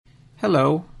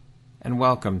Hello, and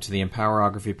welcome to the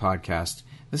Empowerography Podcast.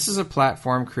 This is a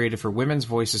platform created for women's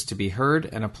voices to be heard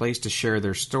and a place to share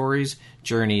their stories,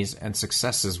 journeys, and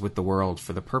successes with the world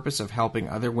for the purpose of helping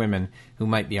other women who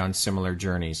might be on similar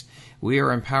journeys. We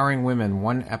are empowering women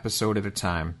one episode at a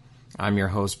time. I'm your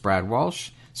host, Brad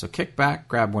Walsh, so kick back,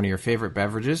 grab one of your favorite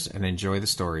beverages, and enjoy the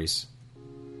stories.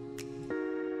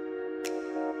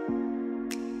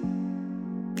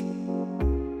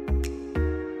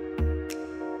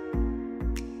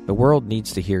 The world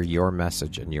needs to hear your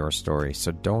message and your story,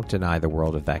 so don't deny the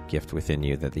world of that gift within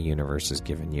you that the universe has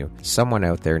given you. Someone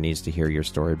out there needs to hear your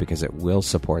story because it will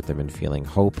support them in feeling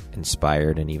hope,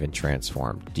 inspired, and even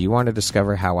transformed. Do you want to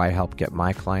discover how I help get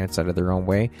my clients out of their own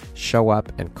way, show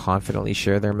up, and confidently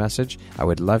share their message? I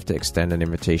would love to extend an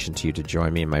invitation to you to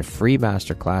join me in my free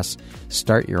masterclass,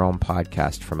 Start Your Own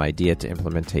Podcast from Idea to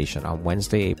Implementation, on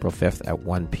Wednesday, April 5th at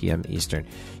 1 p.m. Eastern.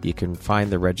 You can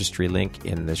find the registry link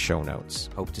in the show notes.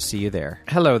 Hope to see you there.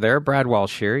 Hello there, Brad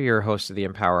Walsh here, your host of the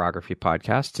Empowerography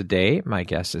Podcast. Today, my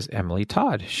guest is Emily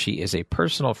Todd. She is a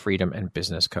personal freedom and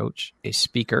business coach, a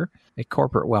speaker, a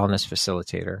corporate wellness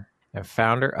facilitator, and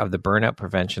founder of the Burnout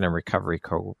Prevention and Recovery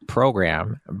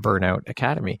program, Burnout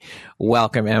Academy.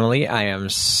 Welcome, Emily. I am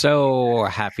so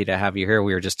happy to have you here.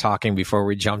 We were just talking before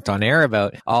we jumped on air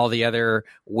about all the other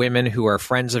women who are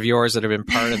friends of yours that have been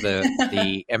part of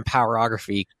the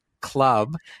Empowerography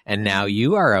Club, and now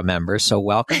you are a member. So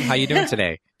welcome. How are you doing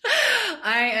today?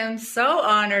 I am so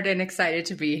honored and excited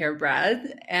to be here,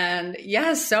 Brad. And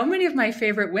yes, so many of my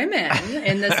favorite women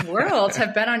in this world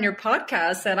have been on your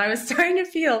podcast, and I was starting to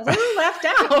feel a little left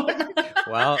out.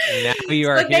 Well, now you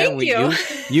are here.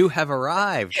 You have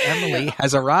arrived. Emily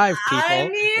has arrived, people.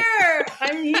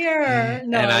 I'm here.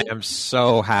 No. And I am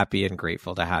so happy and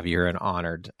grateful to have you here and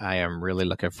honored. I am really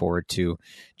looking forward to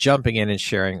jumping in and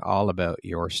sharing all about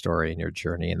your story and your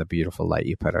journey and the beautiful light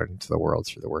you put out into the world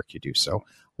through the work you do. So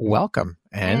welcome,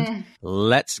 and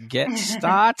let's get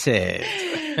started.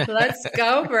 Let's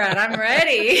go, Brad. I'm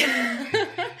ready.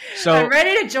 So I'm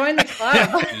ready to join the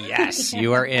club. Yes,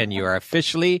 you are in. You are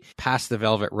officially past the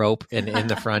velvet rope and in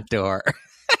the front door.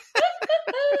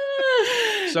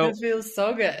 So it feels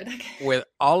so good. With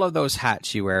all of those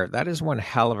hats you wear, that is one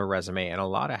hell of a resume and a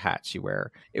lot of hats you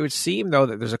wear. It would seem, though,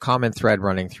 that there's a common thread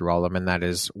running through all of them, and that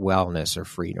is wellness or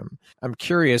freedom. I'm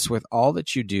curious, with all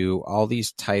that you do, all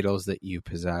these titles that you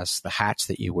possess, the hats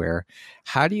that you wear,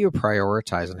 how do you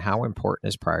prioritize, and how important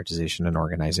is prioritization and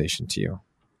organization to you?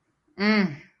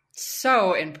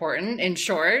 So important. In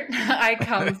short, I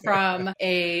come from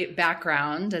a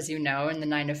background, as you know, in the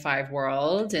 9-to-5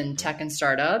 world in tech and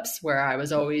startups, where I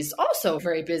was always also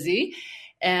very busy.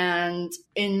 And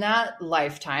in that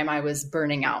lifetime, I was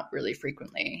burning out really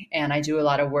frequently. And I do a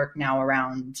lot of work now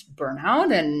around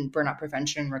burnout and burnout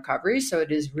prevention and recovery. So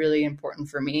it is really important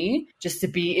for me just to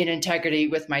be in integrity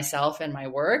with myself and my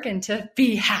work, and to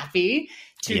be happy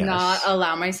to not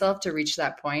allow myself to reach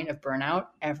that point of burnout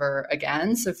ever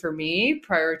again. So for me,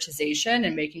 prioritization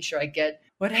and making sure I get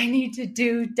what I need to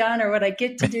do done, or what I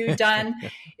get to do done,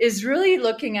 is really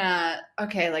looking at,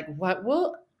 okay, like what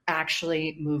will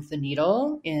actually move the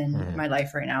needle in my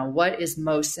life right now? What is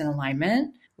most in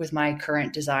alignment with my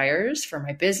current desires for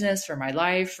my business, for my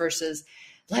life, versus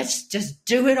let's just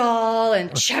do it all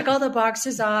and check all the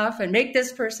boxes off and make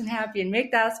this person happy and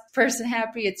make that person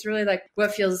happy. It's really like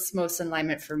what feels most in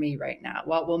alignment for me right now.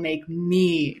 What will make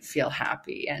me feel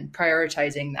happy, and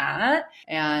prioritizing that.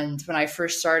 And when I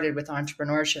first started with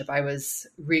entrepreneurship, I was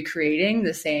recreating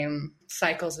the same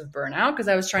cycles of burnout because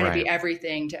I was trying to be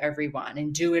everything to everyone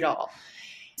and do it all.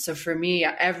 So for me,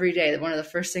 every day, one of the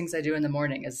first things I do in the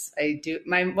morning is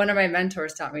one of my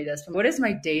mentors taught me this. What is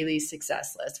my daily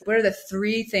success list? What are the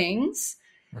 3 things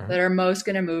that are most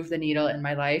going to move the needle in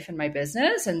my life and my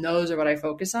business? And those are what I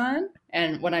focus on.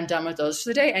 And when I'm done with those for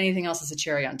the day, anything else is a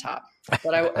cherry on top.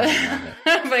 But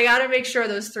I got to make sure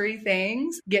those 3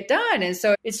 things get done. And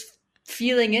so it's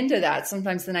feeling into that.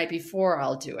 Sometimes the night before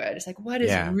I'll do it. It's like, what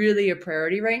is really a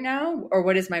priority right now? Or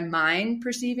what is my mind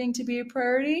perceiving to be a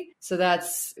priority? So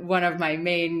that's one of my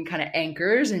main kind of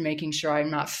anchors in making sure I'm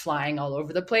not flying all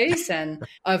over the place and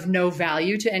of no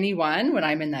value to anyone when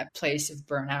I'm in that place of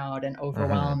burnout and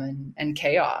overwhelm and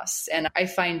chaos. And I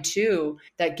find too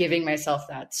that giving myself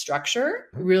that structure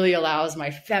really allows my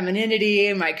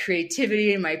femininity, my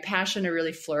creativity, and my passion to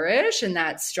really flourish in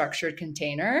that structured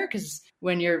container. Because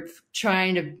when you're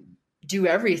trying to do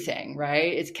everything,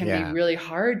 right, it can be really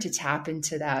hard to tap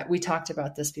into that. We talked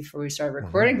about this before we started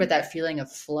recording, but that feeling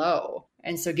of flow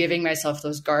And so giving myself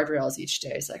those guardrails each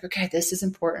day is like, okay, this is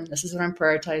important. This is what I'm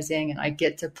prioritizing. And I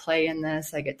get to play in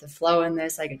this. I get to flow in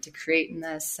this. I get to create in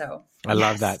this. So I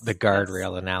love that. The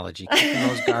guardrail analogy, keeping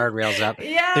those guardrails up.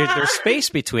 Yeah. There's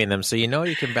space between them. So,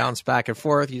 you can bounce back and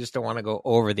forth. You just don't want to go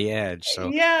over the edge. So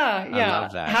yeah. I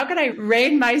love that. How can I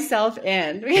rein myself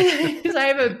in? Because I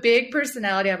have a big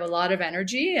personality. I have a lot of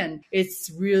energy, and it's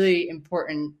really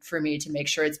important for me to make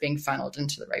sure it's being funneled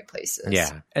into the right places.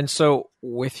 Yeah. And so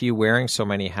with you wearing so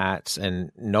many hats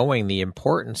and knowing the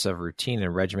importance of routine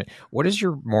and regimen, what does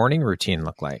your morning routine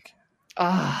look like?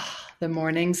 The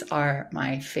mornings are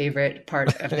my favorite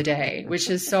part of the day, which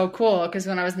is so cool because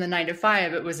when I was in the 9 to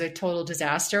 5, it was a total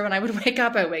disaster. When I would wake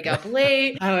up, I'd wake up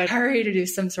late. I would hurry to do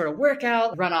some sort of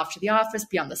workout, run off to the office,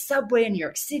 be on the subway in New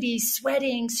York City,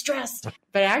 sweating, stressed.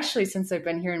 But actually, since I've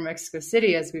been here in Mexico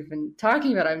City, as we've been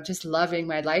talking about, I'm just loving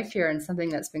my life here. And something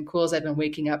that's been cool is I've been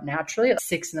waking up naturally at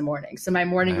 6 in the morning. So my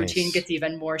morning routine gets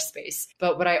even more space.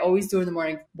 But what I always do in the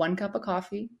morning, 1 cup of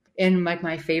coffee in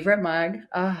my favorite mug.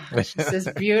 It's just this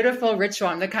beautiful ritual.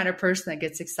 I'm the kind of person that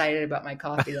gets excited about my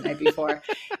coffee the night before.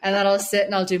 And then I'll sit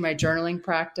and I'll do my journaling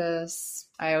practice.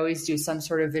 I always do some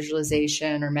sort of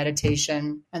visualization or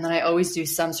meditation. And then I always do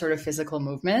some sort of physical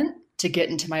movement to get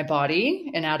into my body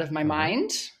and out of my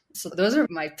mind. So those are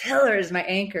my pillars, my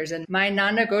anchors, and my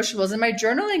non-negotiables. And my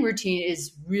journaling routine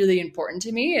is really important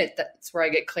to me. That's where I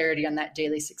get clarity on that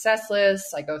daily success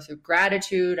list. I go through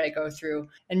gratitude. I go through,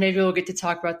 and maybe we'll get to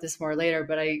talk about this more later,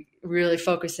 but I really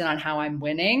focus in on how I'm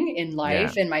winning in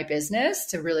life, in my business,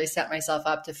 to really set myself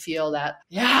up to feel that,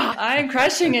 I'm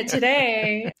crushing it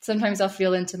today. Sometimes I'll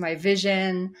feel into my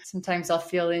vision. Sometimes I'll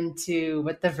feel into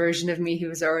what the version of me who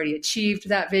has already achieved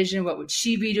that vision, what would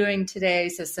she be doing today?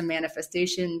 So some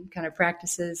manifestation kind of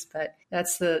practices, but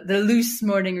that's the loose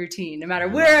morning routine, no matter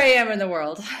where I am in the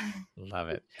world. Love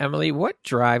it. Emily, what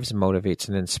drives, motivates,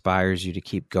 and inspires you to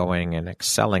keep going and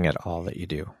excelling at all that you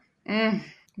do?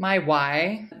 My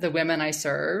why, the women I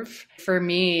serve. For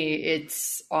me,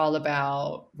 it's all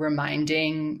about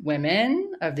reminding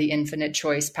women of the infinite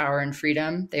choice, power, and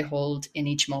freedom they hold in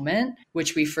each moment,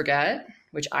 which we forget,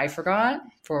 which I forgot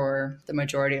for the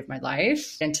majority of my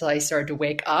life until I started to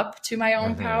wake up to my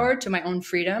own power, to my own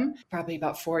freedom. Probably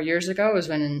about 4 years ago was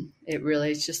when it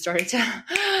really just started to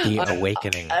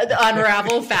awakening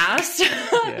unravel fast.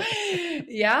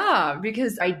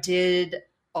 Because I did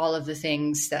all of the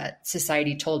things that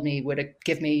society told me would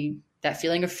give me that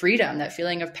feeling of freedom, that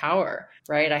feeling of power,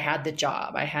 right? I had the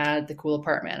job, I had the cool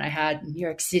apartment, I had New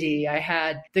York City, I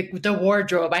had the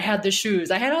wardrobe, I had the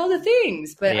shoes, I had all the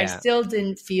things, but I still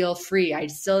didn't feel free. I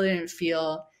still didn't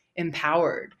feel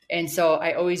empowered. And so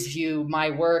I always view my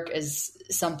work as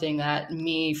something that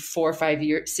me 4, 5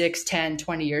 years, 6, 10,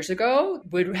 20 years ago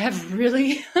would have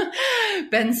really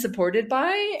been supported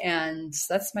by. And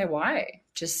that's my why.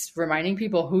 Just reminding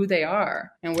people who they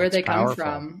are and where they come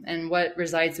from and what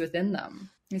resides within them.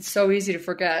 It's so easy to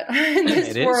forget in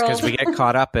this world. It is, because we get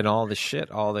caught up in all the shit,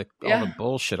 all the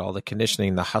bullshit, all the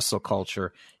conditioning, the hustle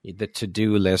culture, the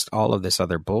to-do list, all of this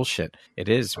other bullshit. It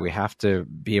is. We have to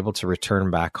be able to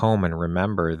return back home and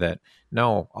remember that,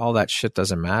 no, all that shit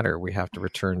doesn't matter. We have to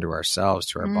return to ourselves,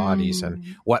 to our bodies,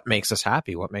 and what makes us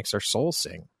happy, what makes our soul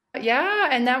sing. Yeah.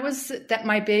 And that was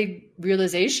my big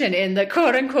realization in the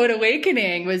quote unquote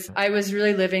awakening was I was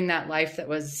really living that life that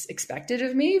was expected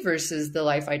of me versus the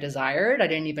life I desired. I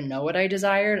didn't even know what I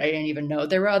desired. I didn't even know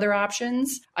there were other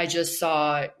options. I just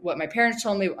saw what my parents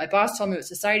told me, what my boss told me, what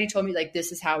society told me, like,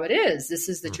 this is how it is. This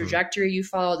is the trajectory you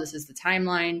follow. This is the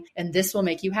timeline, and this will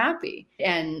make you happy.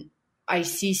 And I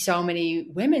see so many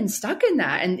women stuck in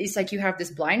that. And it's like you have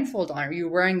this blindfold on, or you're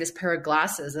wearing this pair of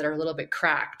glasses that are a little bit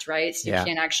cracked, right? So you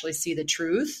can't actually see the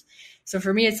truth. So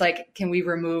for me, it's like, can we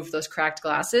remove those cracked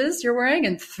glasses you're wearing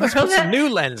and put some new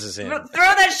lenses in? Throw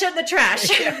that shit in the trash.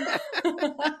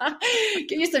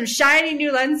 Give you some shiny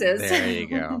new lenses. There you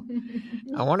go.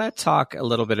 I want to talk a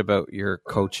little bit about your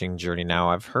coaching journey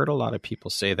now. I've heard a lot of people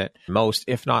say that most,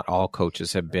 if not all,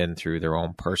 coaches have been through their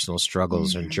own personal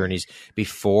struggles and journeys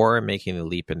before making the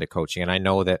leap into coaching. And I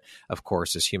know that, of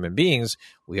course, as human beings,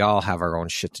 we all have our own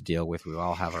shit to deal with. We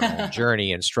all have our own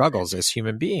journey and struggles as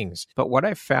human beings. But what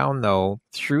I've found, though,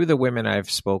 through the women I've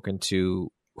spoken to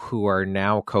who are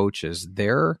now coaches,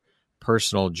 their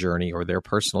personal journey or their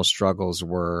personal struggles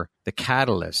were the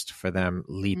catalyst for them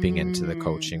leaping into the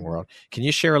coaching world. Can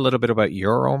you share a little bit about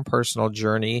your own personal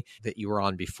journey that you were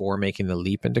on before making the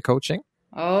leap into coaching?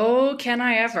 Oh, can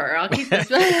I ever? I'll keep this.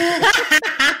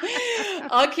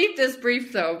 I'll keep this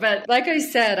brief though. But like I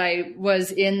said, I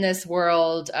was in this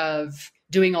world of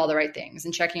doing all the right things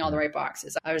and checking all the right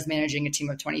boxes. I was managing a team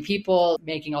of 20 people,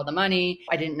 making all the money.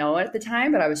 I didn't know it at the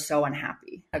time, but I was so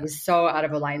unhappy. I was so out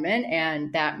of alignment,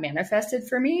 and that manifested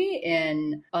for me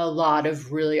in a lot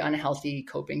of really unhealthy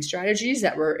coping strategies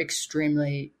that were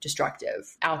extremely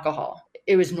destructive. Alcohol.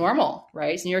 It was normal,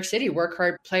 right? It's New York City, work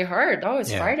hard, play hard. Oh,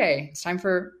 it's Friday. It's time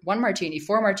for 1 martini,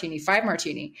 4 martini, 5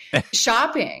 martini.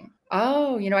 Shopping.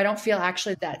 Oh, I don't feel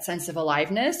actually that sense of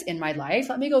aliveness in my life.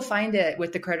 Let me go find it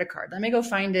with the credit card. Let me go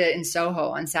find it in Soho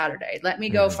on Saturday. Let me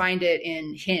go find it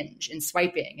in Hinge and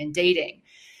swiping and dating.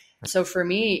 So for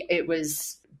me, it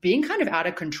was being kind of out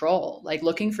of control, like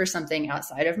looking for something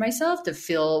outside of myself to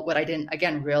fill what I didn't,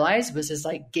 again, realize was this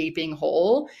like gaping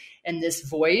hole and this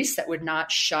voice that would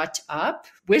not shut up,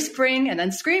 whispering and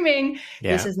then screaming,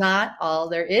 this is not all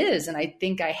there is. And I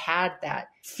think I had that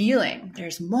feeling.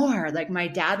 There's more. Like my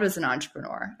dad was an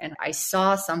entrepreneur, and I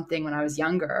saw something when I was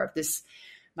younger,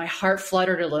 my heart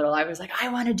fluttered a little. I was like, I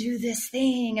want to do this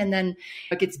thing. And then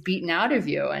it gets beaten out of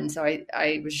you. And so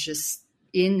I was just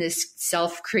in this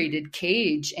self-created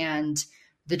cage, and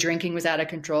the drinking was out of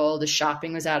control. The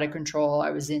shopping was out of control. I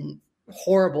was in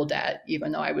horrible debt,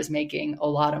 even though I was making a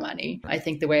lot of money. I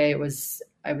think the way I was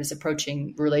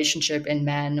approaching relationship and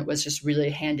men was just really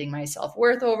handing my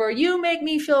self-worth over. You make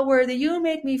me feel worthy. You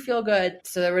make me feel good.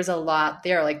 So there was a lot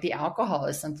there. Like the alcohol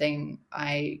is something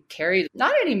I carried,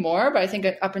 not anymore, but I think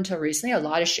up until recently, a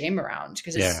lot of shame around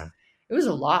because it was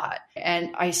a lot.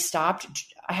 And I stopped.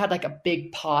 I had like a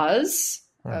big pause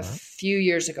a few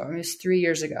years ago. It was 3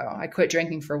 years ago. I quit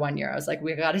drinking for 1 year. I was like,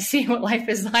 we got to see what life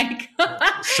is like.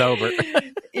 Sober.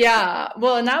 Yeah.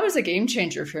 Well, and that was a game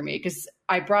changer for me because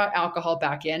I brought alcohol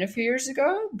back in a few years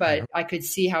ago, but I could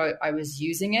see how I was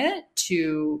using it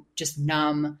to just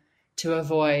numb, to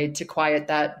avoid, to quiet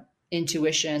that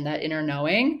intuition, that inner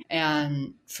knowing.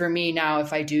 And for me now,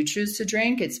 if I do choose to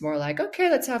drink, it's more like,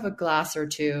 okay, let's have a glass or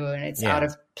two. And it's out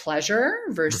of pleasure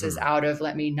versus out of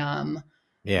let me numb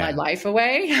my life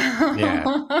away.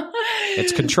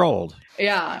 It's controlled.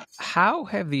 Yeah. How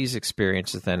have these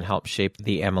experiences then helped shape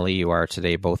the Emily you are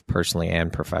today, both personally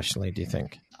and professionally, do you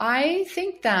think? I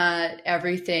think that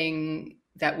everything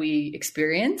that we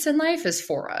experience in life is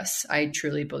for us. I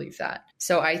truly believe that.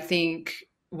 So I think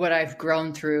what I've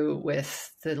grown through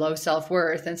with the low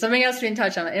self-worth and something else we can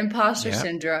touch on, imposter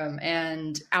syndrome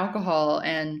and alcohol.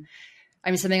 And I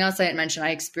mean, something else I didn't mention,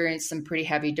 I experienced some pretty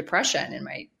heavy depression in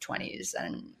my 20s.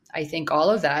 And I think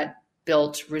all of that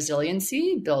built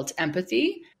resiliency, built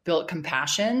empathy, built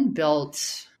compassion,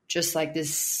 built just like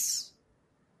this.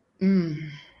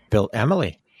 Built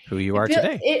Emily, who you are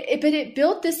today. But it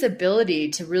built this ability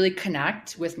to really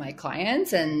connect with my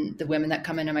clients and the women that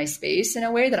come into my space in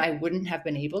a way that I wouldn't have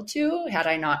been able to had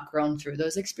I not grown through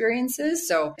those experiences.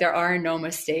 So there are no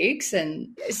mistakes.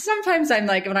 And sometimes I'm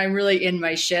like, when I'm really in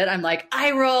my shit, I'm like,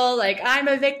 I roll, like I'm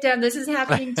a victim. This is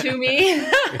happening to me.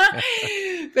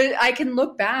 But I can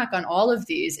look back on all of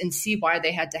these and see why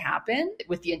they had to happen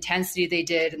with the intensity they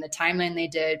did and the timeline they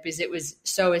did, because it was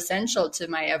so essential to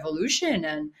my evolution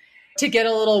and to get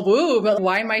a little woo, but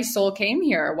why my soul came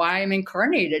here, why I'm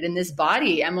incarnated in this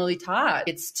body, Emily Todd.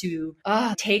 It's to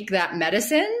take that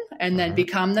medicine and then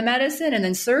become the medicine and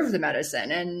then serve the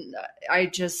medicine. And I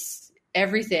just,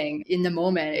 everything in the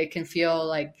moment, it can feel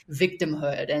like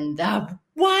victimhood and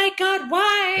why, God,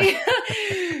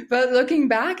 why? But looking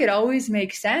back, it always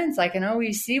makes sense. I can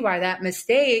always see why that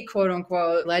mistake, quote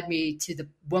unquote, led me to the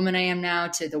woman I am now,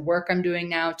 to the work I'm doing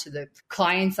now, to the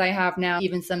clients I have now,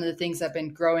 even some of the things I've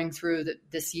been growing through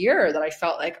this year that I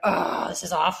felt like, oh, this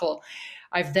is awful.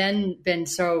 I've then been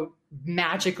so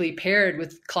magically paired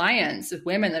with clients, with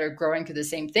women that are growing through the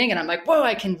same thing. And I'm like, whoa,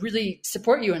 I can really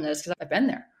support you in this because I've been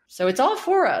there. So it's all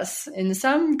for us in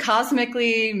some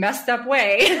cosmically messed up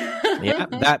way.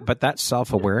 But that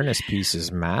self-awareness piece is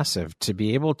massive. To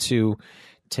be able to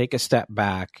take a step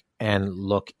back and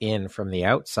look in from the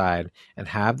outside and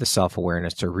have the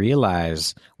self-awareness to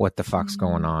realize what the fuck's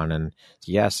going on. And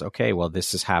yes, okay, well,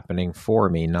 this is happening for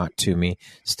me, not to me.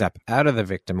 Step out of the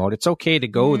victim mode. It's okay to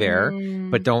go there,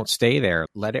 but don't stay there.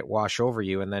 Let it wash over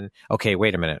you. And then, okay,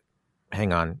 wait a minute.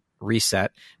 Hang on.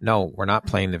 Reset. No, we're not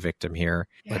playing the victim here.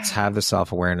 Let's have the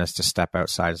self-awareness to step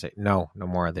outside and say, no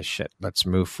more of this shit. Let's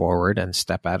move forward and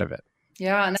step out of it.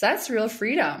 Yeah. And that's real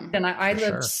freedom. And I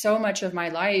lived so much of my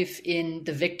life in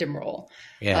the victim role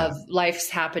of life's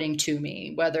happening to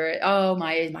me, whether,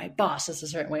 my boss is a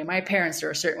certain way, my parents are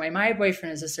a certain way, my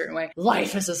boyfriend is a certain way,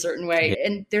 life is a certain way. Yeah.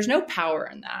 And there's no power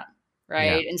in that.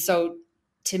 Right. Yeah. And so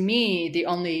to me,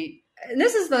 and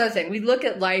this is the other thing. We look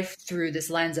at life through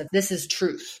this lens of this is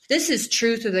truth. This is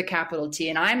truth with a capital T.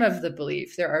 And I'm of the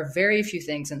belief there are very few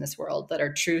things in this world that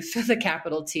are truth with a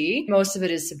capital T. Most of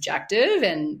it is subjective,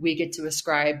 and we get to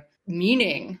ascribe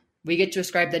meaning we get to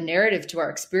ascribe the narrative to our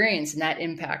experience, and that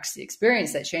impacts the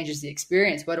experience, that changes the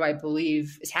experience. What do I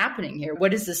believe is happening here?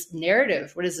 What is this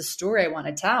narrative? What is the story I want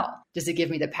to tell? Does it give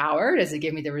me the power? Does it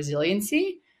give me the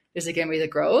resiliency? Does it give me the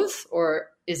growth? Or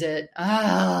is it,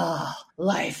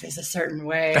 life is a certain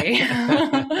way?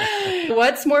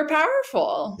 What's more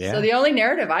powerful? Yeah. So the only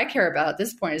narrative I care about at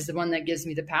this point is the one that gives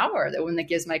me the power, the one that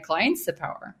gives my clients the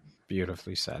power.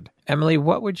 Beautifully said. Emily,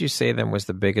 what would you say then was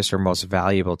the biggest or most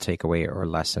valuable takeaway or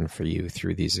lesson for you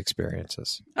through these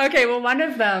experiences? Okay, well, one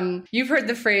of them, you've heard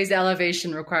the phrase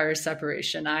elevation requires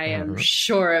separation. I am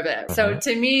sure of it. So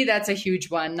to me, that's a huge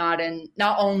one, not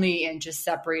only in just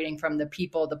separating from the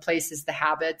people, the places, the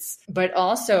habits, but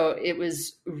also it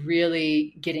was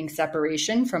really getting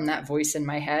separation from that voice in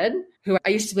my head, who I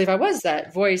used to believe I was,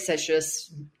 that voice that's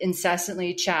just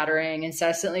incessantly chattering,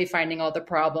 incessantly finding all the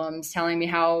problems, telling me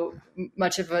how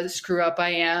much of a screw up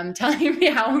I am, telling me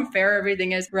how unfair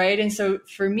everything is, right? And so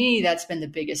for me, that's been the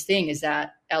biggest thing, is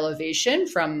that elevation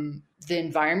from the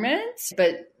environment,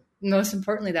 but most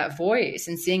importantly, that voice,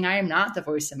 and seeing I am not the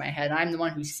voice in my head. I'm the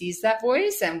one who sees that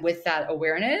voice. And with that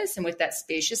awareness and with that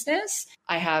spaciousness,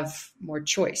 I have more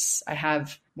choice. I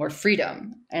have more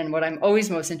freedom. And what I'm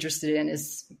always most interested in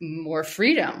is more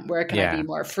freedom. Where can I be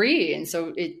more free? And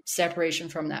so it's separation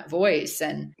from that voice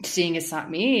and seeing it's not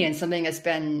me. And something that's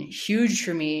been huge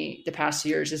for me the past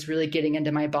years is really getting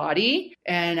into my body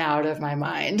and out of my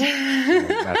mind.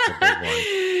 That's a big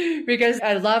one. Because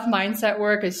I love mindset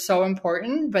work. It's so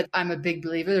important, but I'm a big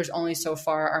believer there's only so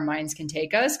far our minds can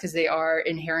take us because they are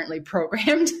inherently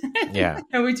programmed. Yeah.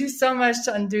 And we do so much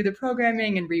to undo the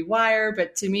programming and rewire.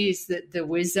 But to me, it's the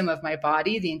wisdom of my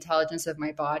body, the intelligence of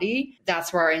my body.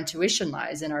 That's where our intuition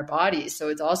lies, in our bodies. So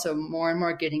it's also more and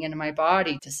more getting into my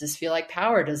body. Does this feel like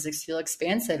power? Does this feel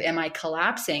expansive? Am I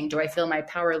collapsing? Do I feel my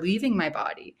power leaving my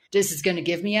body? Is this going to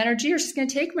give me energy or is this going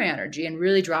to take my energy? And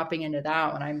really dropping into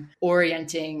that when I'm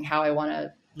orienting how I want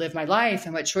to live my life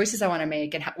and what choices I want to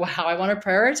make and how I want to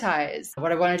prioritize,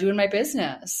 what I want to do in my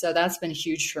business. So that's been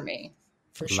huge for me,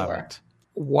 for sure. It.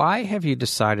 Why have you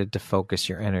decided to focus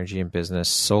your energy in business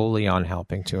solely on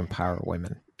helping to empower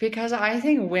women? Because I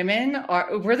think we're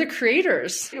the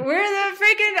creators. We're the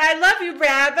freaking, I love you,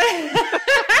 Brad.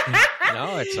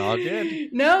 No, it's all good.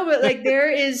 No, but like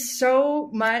there is so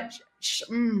much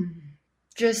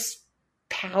just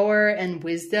power and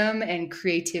wisdom and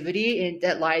creativity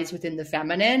that lies within the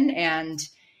feminine. And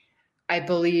I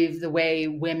believe the way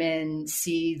women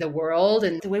see the world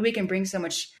and the way we can bring so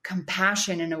much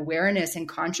compassion and awareness and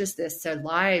consciousness to our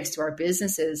lives, to our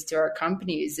businesses, to our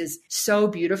companies is so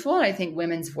beautiful. And I think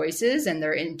women's voices and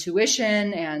their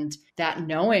intuition and that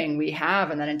knowing we have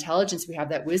and that intelligence we have,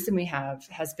 that wisdom we have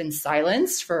has been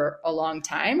silenced for a long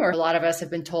time. Or a lot of us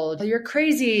have been told, oh, you're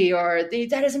crazy, or that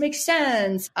doesn't make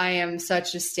sense. I am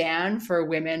such a stan for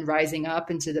women rising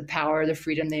up into the power, the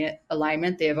freedom, the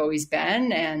alignment they have always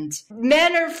been. And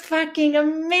men are fucking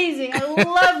amazing. I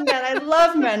love men. I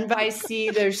love men. But I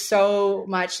see there's so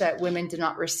much that women did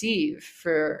not receive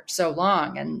for so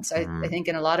long. And so I think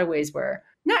in a lot of ways we're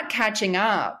not catching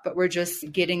up, but we're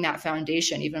just getting that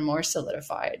foundation even more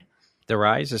solidified. The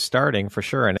rise is starting for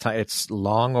sure. And it's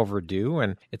long overdue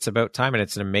and it's about time. And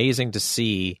it's amazing to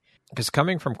see, because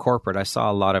coming from corporate, I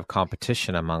saw a lot of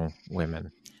competition among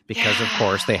women because of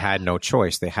course they had no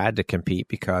choice. They had to compete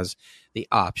because the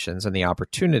options and the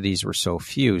opportunities were so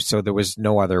few. So there was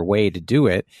no other way to do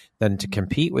it than to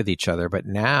compete with each other. But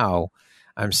now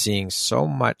I'm seeing so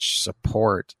much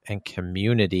support and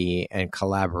community and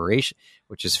collaboration,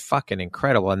 which is fucking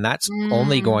incredible. And that's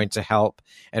only going to help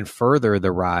and further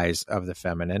the rise of the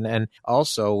feminine. And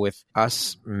also with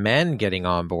us men getting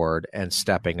on board and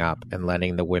stepping up and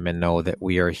letting the women know that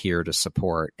we are here to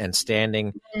support and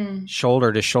standing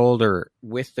shoulder to shoulder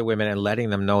with the women and letting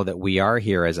them know that we are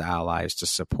here as allies to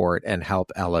support and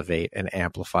help elevate and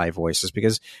amplify voices,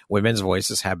 because women's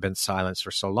voices have been silenced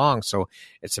for so long. So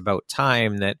it's about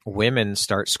time that women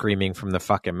start screaming from the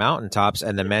fucking mountaintops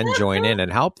and the men join in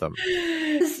and help them.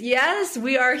 Yes,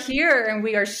 we are here and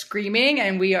we are screaming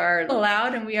and we are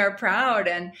loud and we are proud.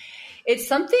 And it's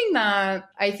something that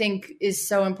I think is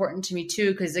so important to me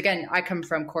too, because again, I come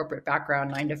from corporate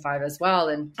background, 9 to 5 as well.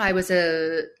 And I was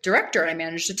a director and I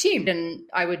managed a team, and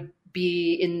I would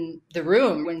be in the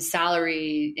room when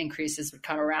salary increases would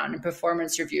come around and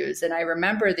performance reviews. And I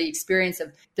remember the experience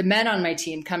of the men on my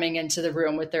team coming into the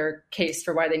room with their case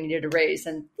for why they needed a raise.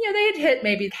 And, you know, they had hit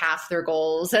maybe half their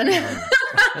goals. And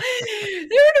were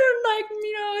doing like,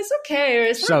 it's okay.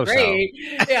 It's not great.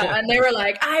 Yeah. And they were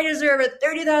like, I deserve a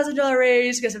 $30,000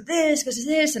 raise because of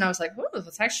this. And I was like, oh,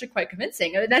 that's actually quite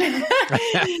convincing. And then,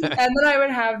 and then I would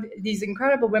have these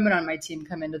incredible women on my team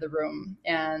come into the room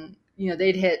and,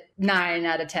 they'd hit 9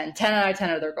 out of 10, 10 out of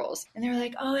 10 of their goals. And they were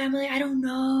like, oh, Emily, I don't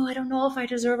know. I don't know if I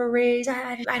deserve a raise.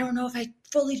 I don't know if I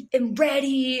fully am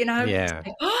ready. And I was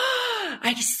like, oh,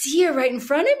 I see it right in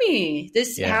front of me.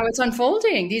 This is how it's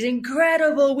unfolding. These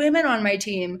incredible women on my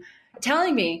team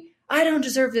telling me, I don't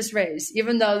deserve this raise,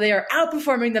 even though they are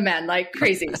outperforming the men like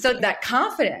crazy. So that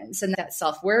confidence and that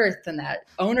self-worth and that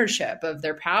ownership of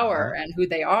their power and who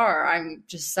they are, I'm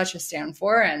just such a stand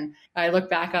for. And I look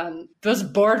back on those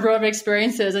boardroom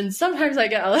experiences and sometimes I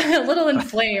get a little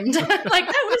inflamed. Like,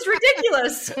 that was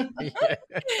ridiculous.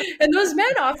 And those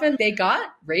men often, they got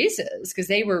raises because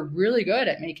they were really good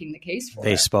at making the case for it.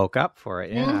 They spoke up for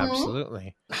it. Yeah,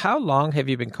 absolutely. How long have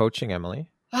you been coaching, Emily?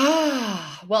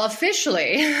 Well,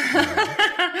 officially,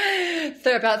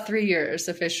 about 3 years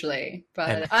officially,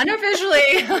 but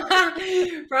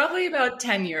unofficially, probably about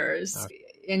 10 years. Okay.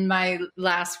 In my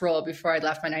last role before I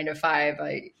left my 9-to-5,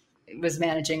 I was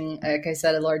managing, like I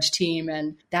said, a large team.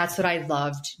 And that's what I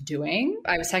loved doing.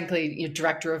 I was technically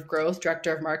director of growth,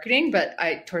 director of marketing, but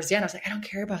towards the end, I was like, I don't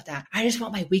care about that. I just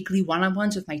want my weekly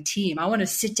one-on-ones with my team. I want to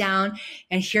sit down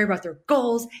and hear about their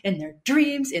goals and their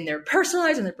dreams and their personal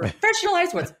lives and their professional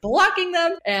lives, what's blocking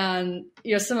them. And,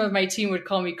 some of my team would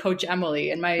call me Coach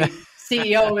Emily, and my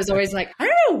CEO was always like, I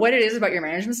don't know what it is about your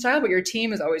management style, but your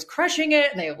team is always crushing it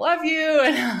and they love you.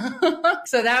 And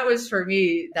so that was for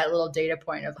me, that little data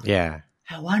point of,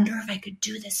 I wonder if I could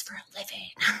do this for a living.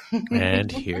 And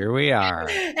here we are.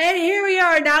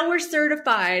 Now we're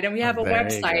certified and we have a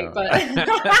website.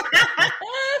 But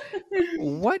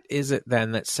what is it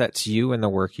then that sets you and the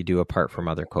work you do apart from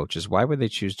other coaches? Why would they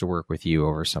choose to work with you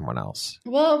over someone else?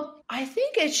 Well, I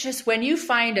think it's just when you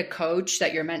find a coach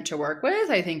that you're meant to work with,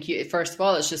 I think first of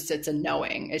all, it's a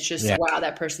knowing. It's just, wow,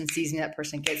 that person sees me, that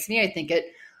person gets me. I think it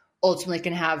ultimately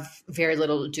can have very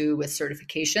little to do with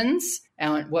certifications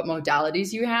and what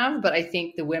modalities you have. But I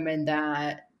think the women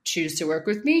that choose to work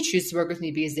with me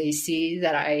because they see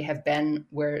that I have been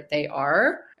where they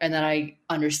are and that I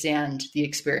understand the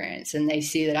experience. And they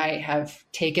see that I have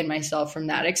taken myself from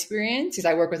that experience, because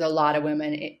I work with a lot of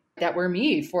women that were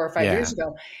me 4 or 5 years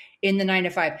ago in the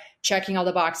 9-to-5, checking all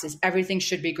the boxes. Everything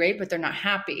should be great, but they're not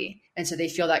happy. And so they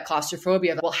feel that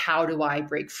claustrophobia of, well, how do I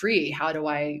break free? How do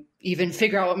I even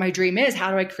figure out what my dream is?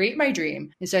 How do I create my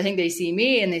dream? And so I think they see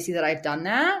me and they see that I've done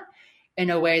that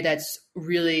in a way that's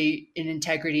really in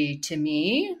integrity to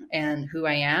me and who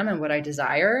I am and what I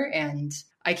desire. And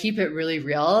I keep it really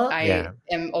real. I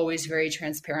am always very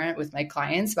transparent with my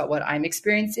clients about what I'm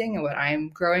experiencing and what I'm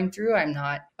growing through. I'm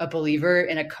not a believer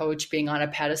in a coach being on a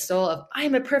pedestal of,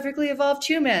 I'm a perfectly evolved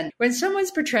human. When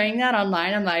someone's portraying that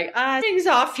online, I'm like, things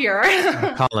off here.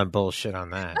 I'm calling bullshit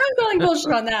on that. I'm calling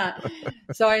bullshit on that.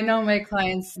 So I know my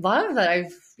clients love that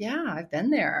I've been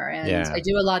there. And I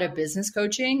do a lot of business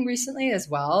coaching recently as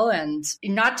well. And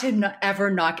not to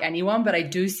ever knock anyone, but I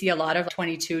do see a lot of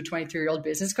 22, 23-year-old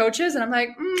business coaches. And I'm like,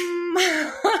 I'm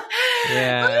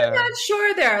not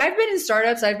sure there. I've been in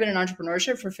startups. I've been in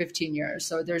entrepreneurship for 15 years.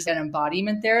 So there's an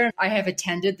embodiment there. I have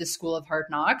attended the School of Hard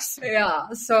Knocks. Yeah.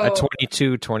 So a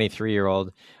 22,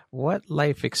 23-year-old. What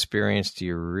life experience do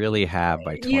you really have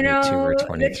by 22 or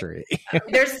 23?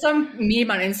 There's some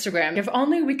meme on Instagram. If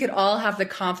only we could all have the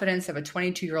confidence of a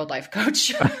 22-year-old life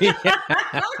coach.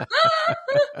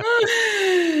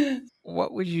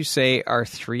 What would you say are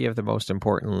 3 of the most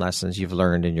important lessons you've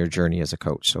learned in your journey as a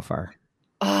coach so far?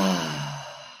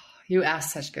 You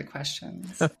ask such good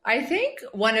questions. I think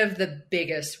one of the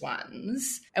biggest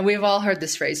ones, and we've all heard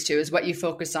this phrase too, is what you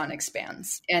focus on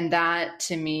expands. And that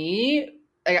to me,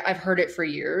 I've heard it for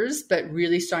years, but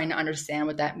really starting to understand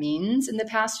what that means in the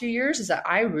past few years is that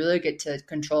I really get to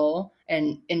control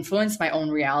and influence my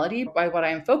own reality by what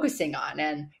I'm focusing on.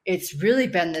 And it's really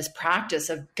been this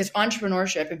practice of, because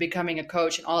entrepreneurship and becoming a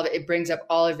coach and all of it, it brings up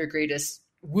all of your greatest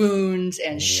wounds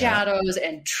and shadows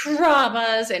and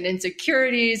traumas and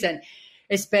insecurities. And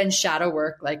it's been shadow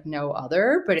work like no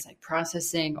other, but it's like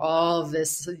processing all of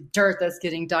this dirt that's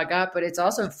getting dug up. But it's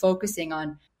also focusing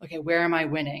on, okay, where am I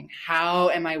winning? How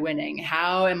am I winning?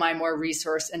 How am I more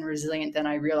resourced and resilient than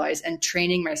I realize? And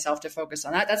training myself to focus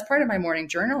on that. That's part of my morning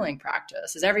journaling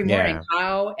practice, is every morning,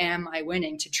 how am I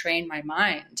winning? To train my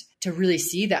mind to really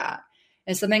see that.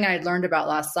 And something I had learned about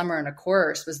last summer in a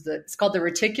course was it's called the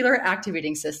reticular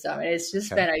activating system. And it's just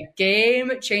been a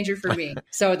game changer for me.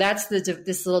 So that's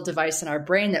this little device in our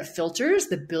brain that filters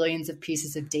the billions of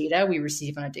pieces of data we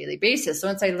receive on a daily basis. So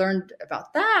once I learned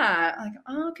about that, I'm like,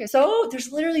 oh, okay. So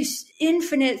there's literally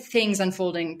infinite things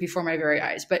unfolding before my very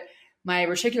eyes. But my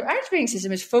reticular activating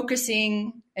system is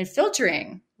focusing and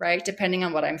filtering, right? Depending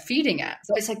on what I'm feeding it.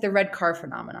 So it's like the red car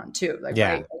phenomenon too. Like,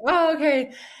 right? Oh,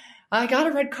 okay. I got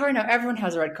a red car. Now everyone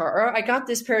has a red car. Or I got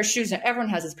this pair of shoes. Now everyone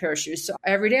has this pair of shoes. So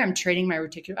every day I'm training my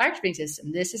reticular activating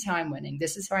system. This is how I'm winning.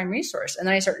 This is how I'm resourced. And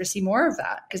then I start to see more of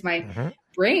that because my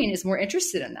brain is more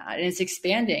interested in that. And it's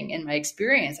expanding in my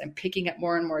experience. I'm picking up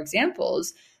more and more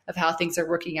examples of how things are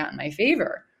working out in my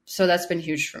favor. So that's been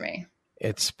huge for me.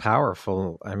 It's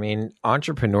powerful. I mean,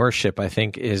 entrepreneurship, I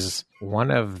think, is one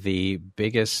of the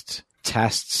biggest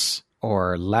tests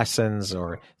or lessons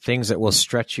or things that will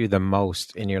stretch you the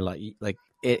most in your life. Like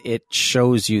it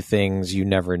shows you things you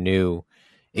never knew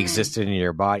existed in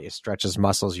your body. It stretches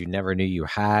muscles you never knew you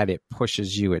had. It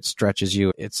pushes you. It stretches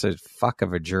you. It's a fuck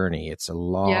of a journey. It's a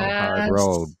long, hard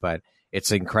road, but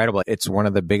it's incredible. It's one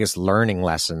of the biggest learning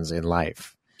lessons in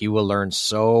life. You will learn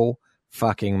so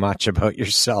fucking much about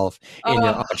yourself in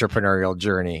your entrepreneurial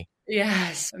journey.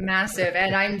 Yes, massive.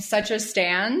 And I'm such a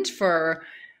stand for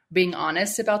being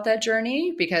honest about that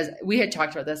journey because we had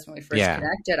talked about this when we first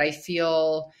connected. I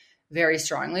feel very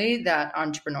strongly that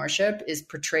entrepreneurship is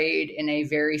portrayed in a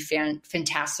very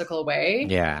fantastical way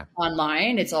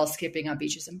online. It's all skipping on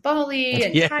beaches in Bali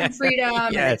and time freedom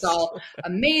and it's all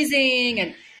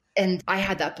amazing. And I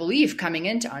had that belief coming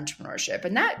into entrepreneurship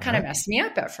and that kind of messed me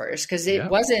up at first because it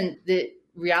wasn't the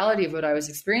reality of what I was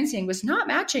experiencing was not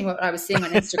matching what I was seeing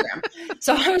on Instagram.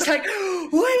 So I was like, what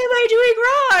am I doing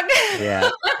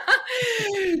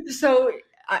wrong? So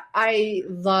I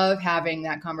love having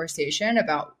that conversation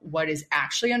about what is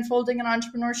actually unfolding in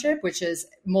entrepreneurship, which is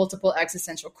multiple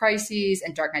existential crises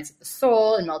and dark nights of the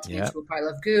soul and melting into a pile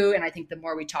of goo. And I think the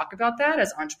more we talk about that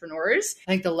as entrepreneurs,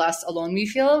 I think the less alone we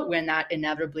feel when that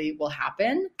inevitably will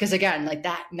happen. Because again, like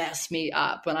that messed me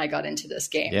up when I got into this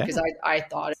game because I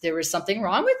thought there was something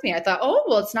wrong with me. I thought, oh,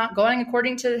 well, it's not going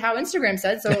according to how Instagram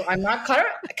said. So I'm not cut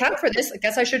out for this. I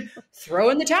guess I should throw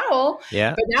in the towel.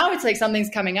 Yeah. But now it's like something's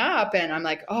coming up and I'm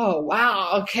like, oh,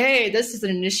 wow. Okay. This is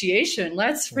an initiation.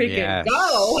 Let's freaking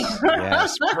go.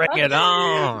 Yes. Bring it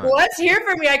on. Let's hear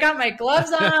from me. I got my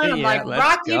gloves on. I'm like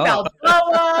Rocky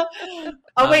Balboa.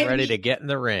 I'm ready to get in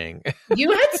the ring. You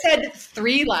had said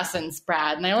 3 lessons,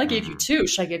 Brad, and I only gave you 2.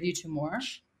 Should I give you 2 more?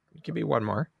 Give me 1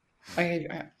 more.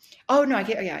 Oh, no.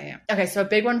 Okay. So a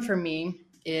big one for me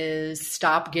is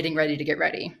stop getting ready to get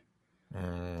ready.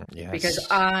 Yes. Because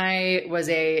I was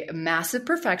a massive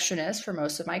perfectionist for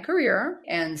most of my career.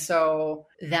 And so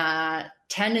that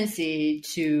tendency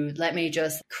to let me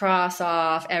just cross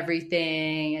off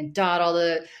everything and dot all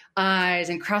the I's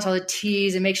and cross all the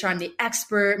T's and make sure I'm the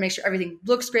expert, make sure everything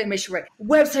looks great, make sure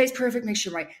my website's perfect, make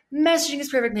sure my messaging is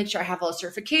perfect, make sure I have all the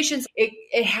certifications.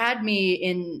 It had me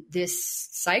in this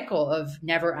cycle of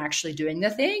never actually doing the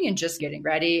thing and just getting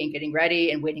ready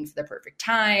and waiting for the perfect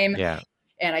time. Yeah.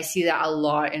 And I see that a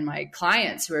lot in my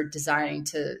clients who are desiring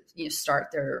to,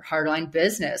 start their hardline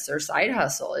business or side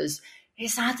hustle is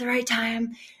it's not the right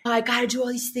time. I got to do all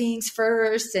these things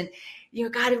first and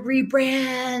got to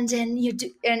rebrand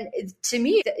and to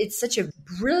me, it's such a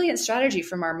brilliant strategy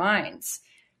from our minds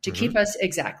to keep us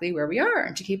exactly where we are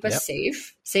and to keep us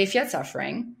safe yet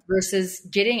suffering versus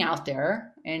getting out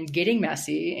there and getting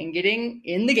messy and getting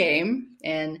in the game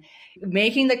and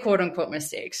making the quote unquote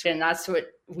mistakes. And that's what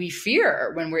we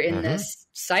fear when we're in this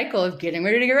cycle of getting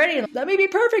ready to get ready. Let me be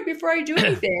perfect before I do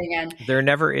anything. And there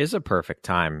never is a perfect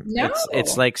time. No.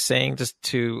 It's like saying just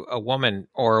to a woman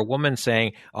or a woman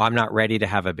saying, oh, I'm not ready to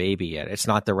have a baby yet. It's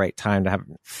not the right time to have.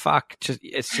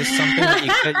 It's just something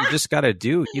that you just got to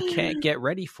do. You can't get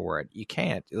ready for it. You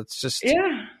can't. Let's just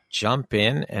jump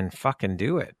in and fucking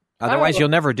do it. Otherwise, you'll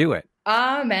never do it.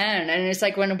 Amen. And it's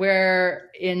like when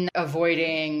we're in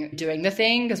avoiding doing the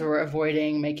thing because we're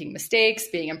avoiding making mistakes,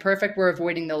 being imperfect, we're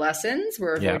avoiding the lessons,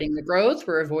 we're avoiding the growth,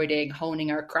 we're avoiding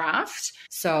honing our craft.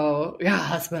 So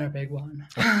that's been a big one.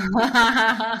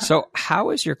 So how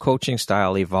has your coaching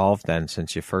style evolved then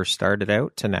since you first started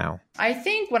out to now? I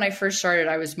think when I first started,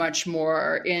 I was much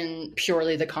more in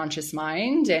purely the conscious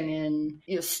mind and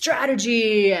in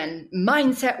strategy and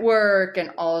mindset work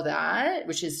and all of that,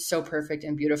 which is so perfect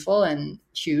and beautiful and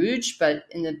huge. But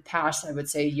in the past, I would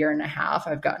say 1.5 years,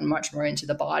 I've gotten much more into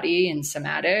the body and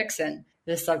somatics and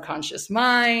the subconscious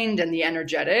mind and the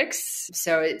energetics.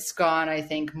 So it's gone, I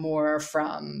think, more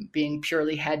from being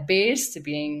purely head-based to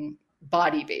being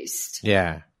body-based.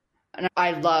 Yeah. And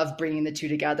I love bringing the two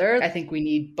together. I think we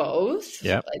need both.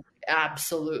 Yeah. Like,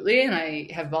 absolutely. And I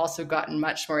have also gotten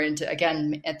much more into,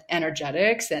 again,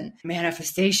 energetics and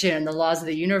manifestation and the laws of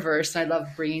the universe. And I love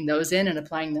bringing those in and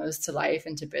applying those to life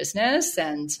and to business.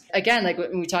 And again, like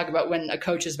when we talk about when a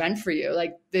coach is meant for you,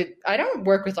 like I don't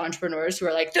work with entrepreneurs who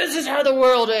are like, this is how the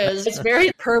world is. It's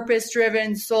very purpose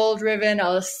driven, soul driven,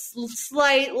 a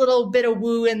slight little bit of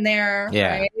woo in there.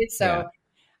 Yeah. Right? So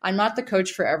I'm not the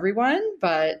coach for everyone,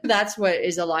 but that's what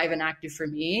is alive and active for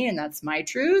me. And that's my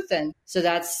truth. And so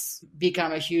that's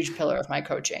become a huge pillar of my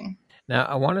coaching. Now,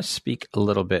 I want to speak a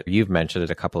little bit. You've mentioned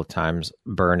it a couple of times,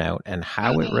 burnout, and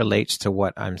how it relates to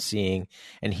what I'm seeing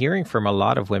and hearing from a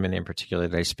lot of women in particular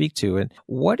that I speak to. And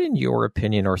what, in your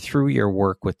opinion, or through your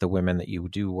work with the women that you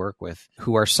do work with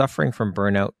who are suffering from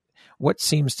burnout, what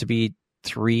seems to be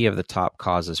 3 of the top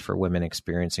causes for women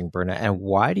experiencing burnout, and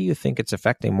why do you think it's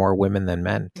affecting more women than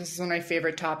men? This is one of my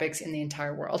favorite topics in the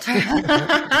entire world.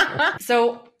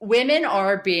 So women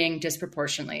are being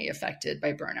disproportionately affected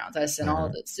by burnout. That's in all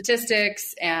of the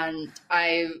statistics. And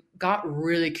I got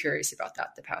really curious about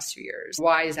that the past 2 years.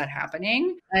 Why is that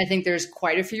happening? And I think there's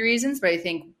quite a few reasons, but I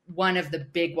think one of the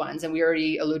big ones, and we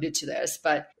already alluded to this,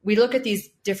 but we look at these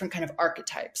different kind of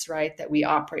archetypes, right, that we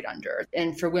operate under.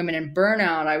 And for women in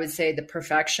burnout, I would say the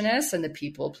perfectionist and the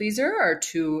people pleaser are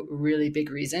 2 really big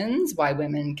reasons why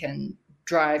women can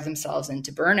drive themselves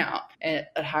into burnout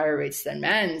at higher rates than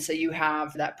men. So you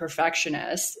have that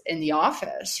perfectionist in the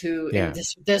office who,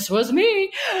 this was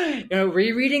me,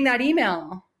 rereading that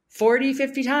email 40,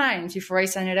 50 times before I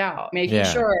sent it out, making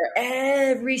sure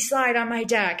every slide on my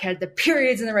deck had the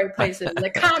periods in the right places, the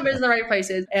commas in the right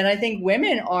places. And I think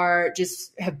women are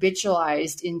just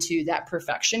habitualized into that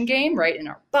perfection game, right? In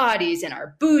our bodies, in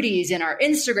our booties, in our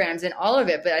Instagrams, and all of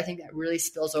it. But I think that really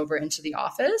spills over into the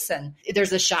office. And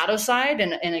there's a shadow side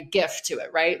and a gift to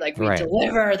it, right? Like we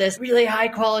deliver this really high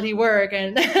quality work.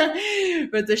 And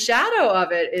but the shadow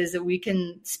of it is that we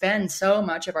can spend so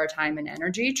much of our time and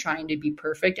energy trying to be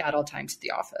perfect at all times at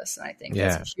the office. And I think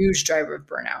that's a huge driver of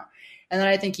burnout. And then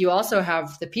I think you also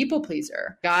have the people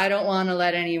pleaser. I don't want to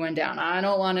let anyone down. I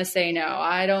don't want to say no.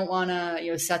 I don't want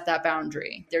to, set that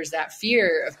boundary. There's that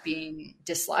fear of being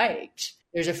disliked.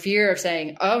 There's a fear of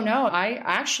saying, oh no,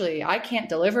 I can't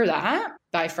deliver that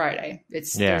by Friday.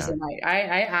 It's Thursday night.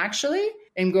 I actually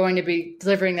am going to be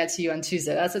delivering that to you on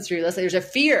Tuesday. That's what's real. There's a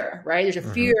fear, right? There's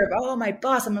a fear of, oh, my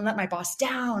boss, I'm going to let my boss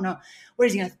down. Oh, what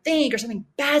is he going to think? Or something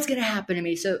bad's going to happen to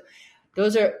me. So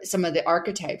those are some of the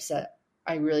archetypes that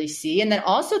I really see. And then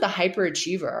also the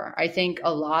hyperachiever. I think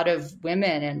a lot of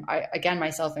women, and I, again,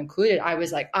 myself included, I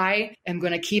was like, I am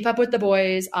going to keep up with the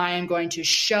boys. I am going to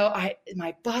show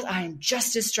my boss, I am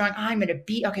just as strong. I'm going to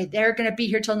be, okay, they're going to be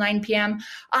here till 9 p.m.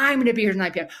 I'm going to be here till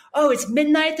 9 p.m. Oh, it's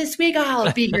midnight this week.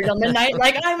 I'll be here till midnight.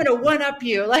 Like, I'm going to one up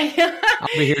you. Like, I'll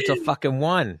be here till fucking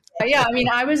 1. Yeah. I mean,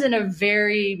 I was in a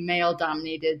very male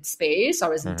dominated space. I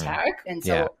was in tech. And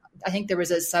so I think there was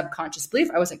a subconscious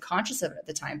belief. I wasn't conscious of it at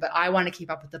the time, but I want to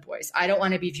keep up with the boys. I don't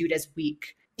want to be viewed as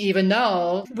weak, even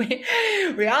though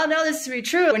we all know this to be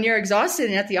true. When you're exhausted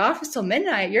and at the office till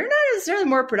midnight, you're not necessarily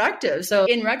more productive. So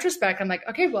in retrospect, I'm like,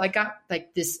 okay, well, I got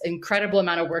like this incredible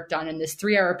amount of work done in this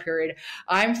 3-hour period.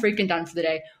 I'm freaking done for the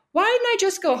day. Why didn't I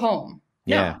just go home?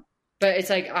 Yeah. No. But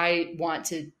it's like, I want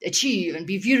to achieve and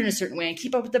be viewed in a certain way and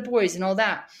keep up with the boys and all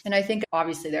that. And I think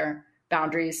obviously there are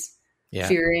boundaries.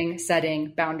 Fearing,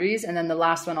 setting boundaries. And then the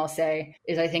last one I'll say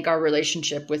is I think our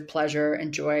relationship with pleasure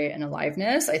and joy and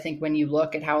aliveness. I think when you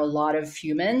look at how a lot of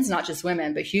humans, not just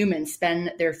women, but humans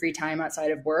spend their free time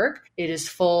outside of work, it is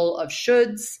full of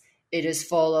shoulds. It is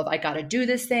full of, I got to do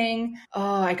this thing. Oh,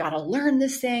 I got to learn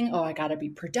this thing. Oh, I got to be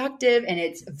productive. And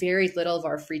it's very little of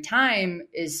our free time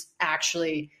is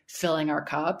actually filling our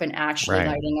cup and actually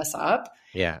lighting us up.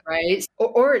 Yeah. Right.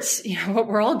 Or it's, what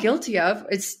we're all guilty of.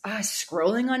 It's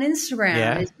scrolling on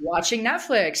Instagram, it's watching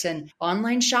Netflix and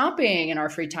online shopping in our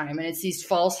free time. And it's these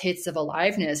false hits of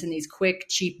aliveness and these quick,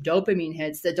 cheap dopamine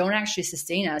hits that don't actually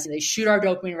sustain us. They shoot our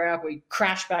dopamine right up. We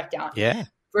crash back down. Yeah.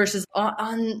 Versus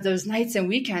on those nights and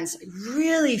weekends,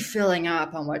 really filling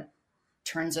up on what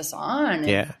turns us on.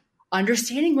 And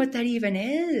understanding what that even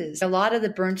is. A lot of the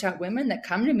burnt out women that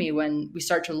come to me when we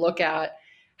start to look at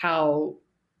how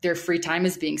their free time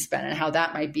is being spent and how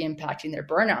that might be impacting their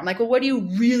burnout. I'm like, well, what do you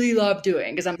really love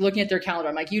doing? Because I'm looking at their calendar.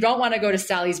 I'm like, you don't want to go to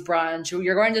Sally's brunch.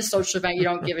 You're going to a social event you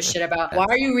don't give a shit about. Why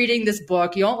are you reading this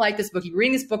book? You don't like this book. You're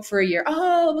reading this book for a year.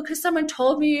 Oh, because someone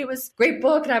told me it was a great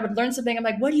book and I would learn something. I'm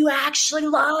like, what do you actually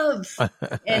love?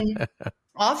 And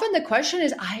often the question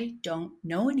is, I don't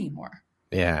know anymore.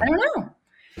 Yeah. I don't know.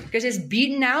 because it's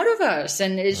beaten out of us.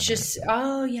 And it's just,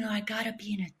 oh, I got to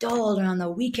be an adult. And on the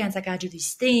weekends, I got to do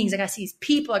these things. I got to see these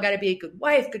people. I got to be a good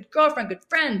wife, good girlfriend, good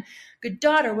friend, good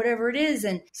daughter, whatever it is.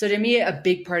 And so to me, a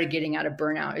big part of getting out of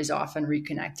burnout is often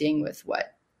reconnecting with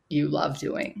what you love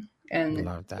doing. And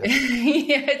I love that.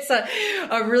 Yeah, it's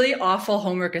a really awful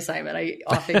homework assignment I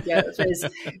often get.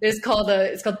 It's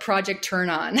called Project Turn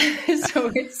On.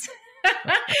 So it's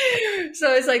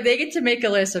like they get to make a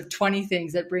list of 20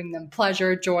 things that bring them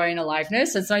pleasure, joy, and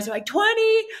aliveness. And so I was like,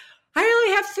 20? I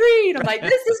only have 3. And I'm like,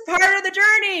 this is part of the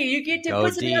journey. You get to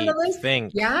put something on the list.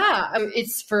 Think. Yeah.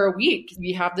 It's for a week.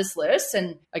 We have this list.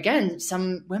 And again,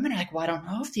 some women are like, well, I don't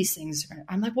know if these things are,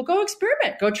 I'm like, well, go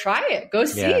experiment, go try it, go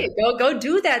see it, go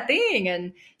do that thing.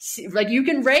 And see, like, you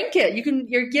can rank it. You can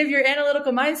give your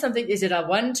analytical mind something. Is it a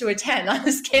 1 to a 10 on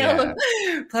the scale of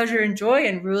pleasure and joy,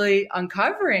 and really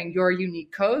uncovering your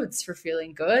unique codes for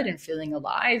feeling good and feeling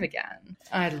alive again.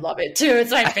 I love it too.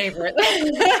 It's my favorite.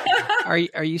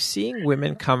 Are you seeing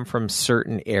women come from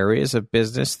certain areas of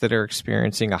business that are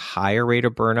experiencing a higher rate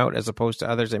of burnout as opposed to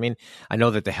others? I mean, I know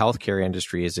that the healthcare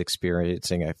industry is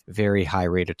experiencing a very high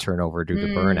rate of turnover due to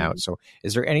burnout. So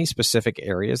is there any specific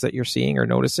areas that you're seeing or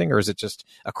noticing, or is it just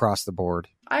across the board?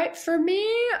 For me,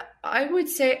 I would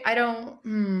say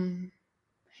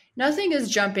nothing is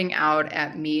jumping out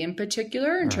at me in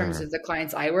particular in terms of the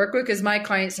clients I work with, because my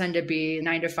clients tend to be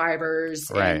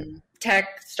 9-to-5ers and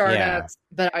tech startups.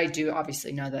 But I do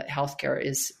obviously know that healthcare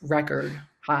is record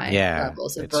high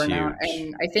levels of burnout. Huge.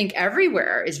 And I think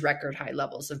everywhere is record high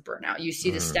levels of burnout. You see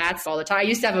the stats all the time. I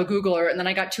used to have a Googler, and then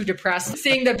I got too depressed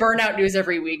seeing the burnout news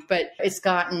every week, but it's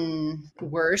gotten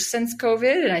worse since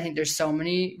COVID. And I think there's so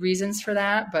many reasons for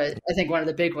that. But I think one of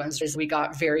the big ones is we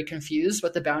got very confused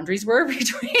what the boundaries were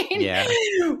between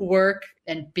work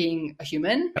and being a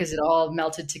human, because it all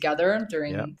melted together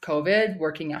during COVID,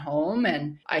 working at home.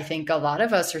 And I think a lot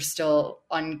of us are still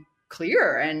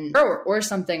unclear, and or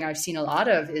something I've seen a lot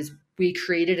of is we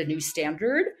created a new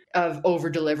standard of over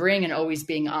delivering and always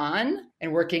being on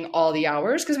and working all the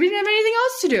hours because we didn't have anything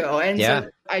else to do. And so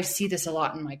I see this a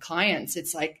lot in my clients.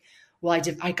 It's like, well,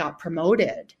 I got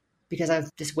promoted because I have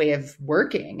this way of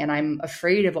working, and I'm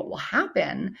afraid of what will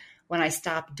happen when I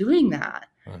stop doing that.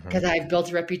 Because I've built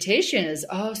a reputation as,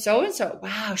 oh, so-and-so,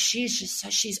 wow,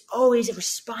 she's always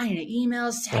responding to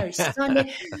emails Saturday,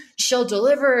 Sunday. She'll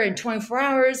deliver in 24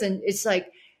 hours. And it's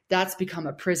like, that's become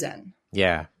a prison.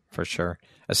 Yeah, for sure.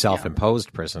 A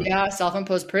self-imposed prison. Yeah,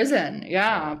 self-imposed prison.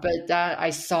 Yeah. But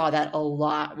I saw that a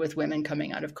lot with women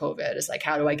coming out of COVID. It's like,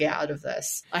 how do I get out of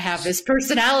this? I have this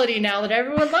personality now that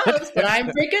everyone loves, but I'm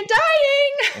freaking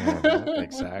dying.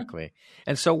 Exactly.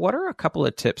 And so what are a couple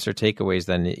of tips or takeaways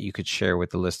then that you could share with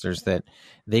the listeners that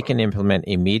they can implement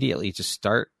immediately to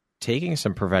start taking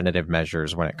some preventative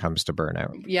measures when it comes to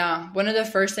burnout? Yeah. One of the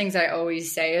first things I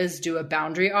always say is do a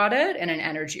boundary audit and an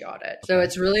energy audit. So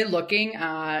it's really looking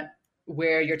at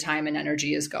where your time and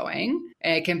energy is going.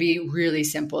 And it can be really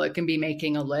simple. It can be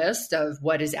making a list of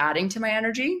what is adding to my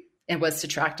energy and what's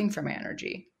detracting from my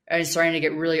energy. And starting to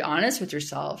get really honest with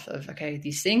yourself of, okay,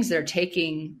 these things that are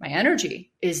taking my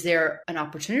energy, is there an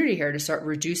opportunity here to start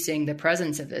reducing the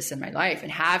presence of this in my life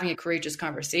and having a courageous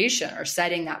conversation or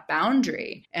setting that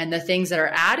boundary? And the things that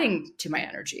are adding to my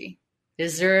energy,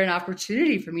 is there an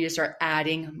opportunity for me to start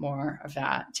adding more of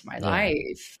that to my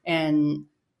life? And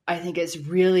I think it's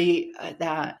really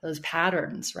those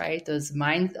patterns, right? Those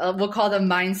we'll call them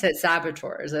mindset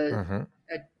saboteurs. A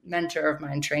mentor of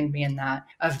mine trained me in that,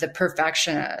 of the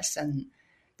perfectionist and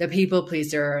the people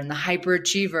pleaser and the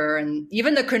hyperachiever and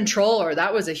even the controller.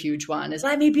 That was a huge one, is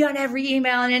let me be on every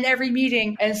email and in every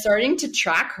meeting, and starting to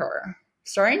track her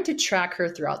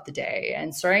throughout the day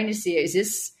and starting to see, is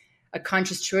this a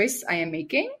conscious choice I am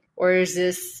making? Or is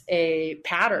this a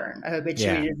pattern, a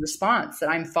habituated response that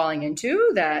I'm falling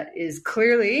into that is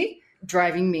clearly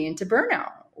driving me into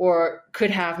burnout, or could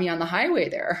have me on the highway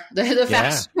there, the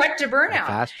fast track to burnout?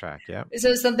 Fast track, yeah. So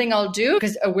it's something I'll do,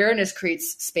 because awareness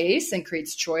creates space and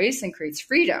creates choice and creates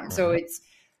freedom. So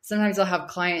sometimes I'll have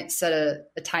clients set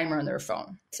a timer on their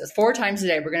phone. It says 4 times a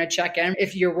day, we're going to check in.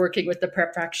 If you're working with the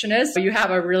perfectionist, you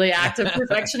have a really active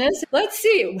perfectionist. Let's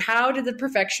see, how did the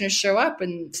perfectionist show up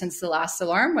since the last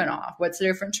alarm went off? What's a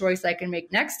different choice I can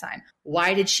make next time?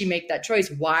 Why did she make that choice?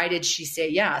 Why did she say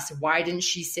yes? Why didn't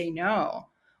she say no?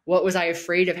 What was I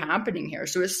afraid of happening here?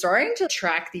 So it's starting to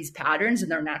track these patterns in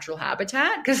their natural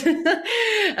habitat, because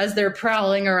as they're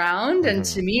prowling around. And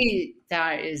to me,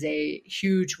 that is a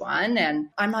huge one. And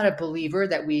I'm not a believer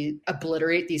that we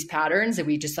obliterate these patterns and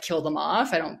we just kill them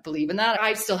off. I don't believe in that.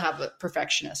 I still have a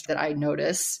perfectionist that I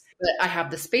notice but I have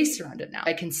the space around it now.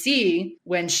 I can see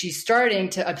when she's starting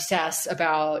to obsess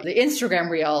about the Instagram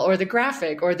reel or the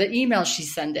graphic or the email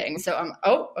she's sending. So I'm,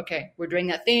 oh, okay, we're doing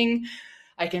that thing.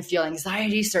 I can feel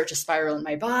anxiety start to spiral in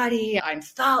my body. I'm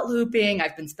thought looping.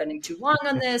 I've been spending too long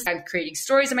on this. I'm creating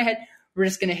stories in my head. We're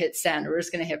just going to hit send. We're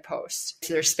just going to hit post.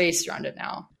 So there's space around it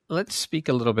now. Let's speak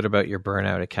a little bit about your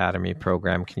Burnout Academy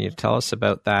program. Can you tell us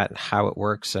about that, how it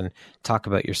works, and talk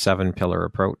about your 7-pillar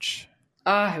approach?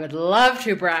 Oh, I would love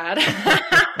to, Brad.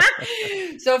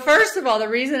 So first of all, the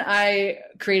reason I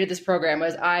created this program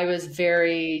was I was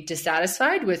very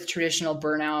dissatisfied with traditional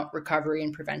burnout recovery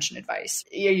and prevention advice.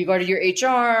 You go to your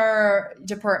HR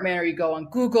department or you go on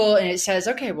Google and it says,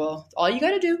 okay, well, all you got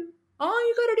to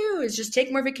do is just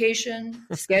take more vacation,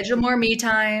 schedule more me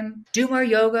time, do more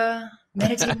yoga,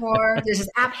 meditate more. There's this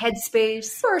app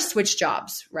Headspace, or switch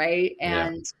jobs, right?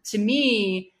 And to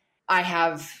me, I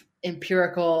have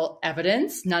empirical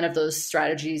evidence. None of those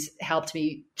strategies helped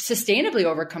me sustainably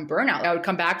overcome burnout. I would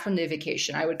come back from the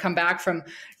vacation. I would come back from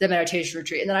the meditation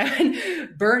retreat, and then I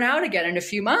would burn out again in a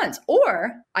few months,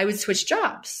 or I would switch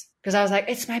jobs. Because I was like,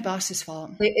 it's my boss's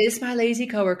fault. It's my lazy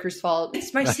coworker's fault.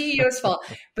 It's my CEO's fault.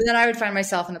 But then I would find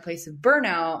myself in a place of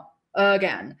burnout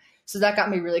again. So that got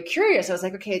me really curious. I was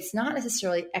like, okay, it's not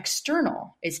necessarily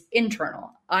external, it's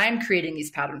internal. I'm creating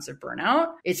these patterns of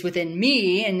burnout. It's within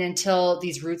me. And until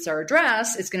these roots are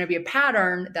addressed, it's going to be a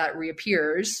pattern that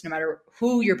reappears no matter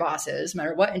who your boss is, no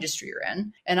matter what industry you're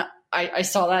in. And I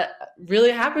saw that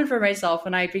really happen for myself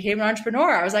when I became an entrepreneur.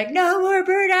 I was like, no more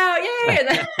burnout. Yay. And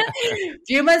then a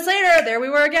few months later, there we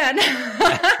were again.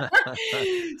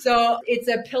 So it's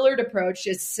a pillared approach.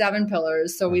 It's 7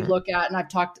 pillars. So we look at, and I've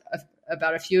talked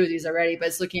about a few of these already, but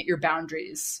it's looking at your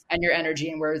boundaries and your energy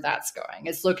and where that's going.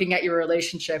 It's looking at your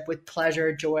relationship with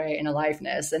pleasure, joy, and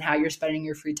aliveness and how you're spending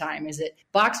your free time. Is it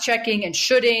box checking and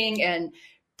shooting and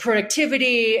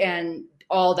productivity and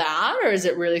all that? Or is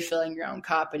it really filling your own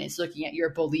cup? And it's looking at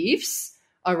your beliefs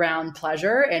around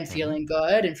pleasure and feeling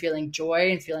good and feeling joy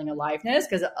and feeling aliveness.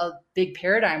 Because a big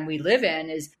paradigm we live in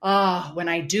is, when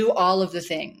I do all of the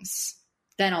things,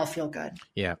 then I'll feel good.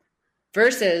 Yeah.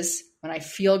 Versus when I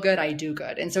feel good, I do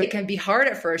good. And so it can be hard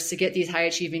at first to get these high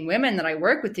achieving women that I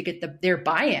work with to get their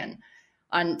buy-in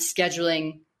on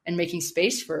scheduling and making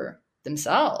space for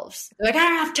themselves. They're like, I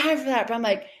don't have time for that. But I'm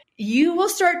like, you will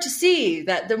start to see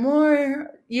that the more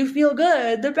you feel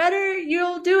good, the better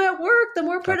you'll do at work, the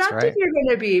more productive you're going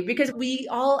to be. Because we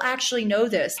all actually know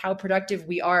this, how productive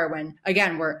we are when,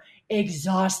 again, we're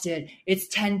exhausted. It's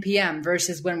 10 p.m.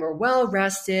 versus when we're well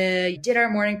rested, did our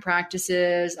morning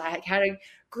practices. I had a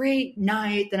great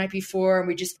night the night before, and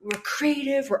we're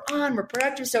creative, we're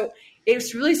productive. So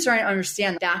it's really starting to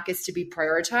understand that gets to be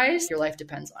prioritized. Your life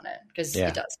depends on it, because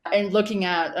it does. And looking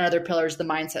at another pillar is the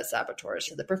mindset saboteurs,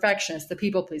 so the perfectionist, the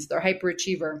people pleaser, the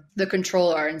hyperachiever, the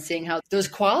controller, and seeing how those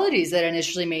qualities that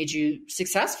initially made you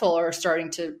successful are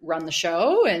starting to run the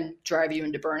show and drive you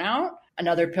into burnout.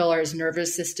 Another pillar is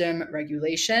nervous system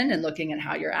regulation and looking at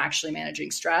how you're actually managing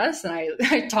stress. And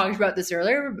I talked about this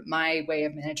earlier. But my way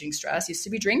of managing stress used to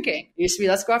be drinking. It used to be,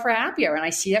 let's go out for a happy hour. And I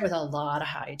see that with a lot of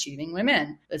high achieving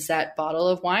women. It's that bottle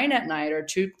of wine at night or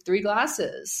 2-3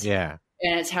 glasses. Yeah.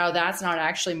 And it's how that's not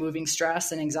actually moving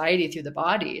stress and anxiety through the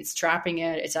body. It's trapping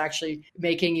it. It's actually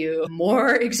making you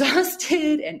more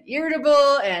exhausted and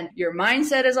irritable, and your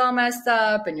mindset is all messed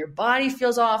up and your body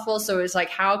feels awful. So it's like,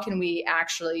 how can we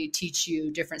actually teach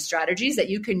you different strategies that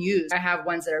you can use? I have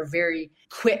ones that are very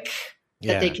quick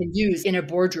that they can use in a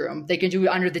boardroom. They can do it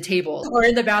under the table or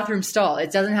in the bathroom stall.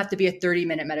 It doesn't have to be a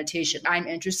 30-minute meditation. I'm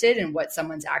interested in what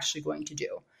someone's actually going to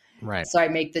do. Right. So I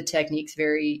make the techniques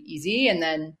very easy. And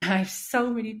then I have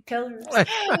so many pillars.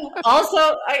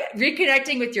 Also,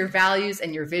 reconnecting with your values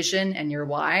and your vision and your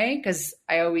why. Because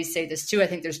I always say this too. I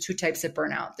think there's 2 types of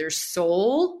burnout. There's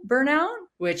soul burnout,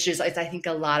 which is, I think,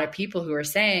 a lot of people who are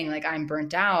saying, like, I'm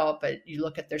burnt out, but you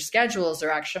look at their schedules, they're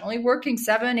actually only working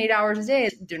 7-8 hours a day.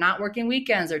 They're not working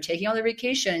weekends. They're taking all their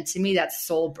vacation. And to me, that's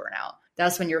soul burnout.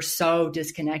 That's when you're so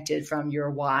disconnected from your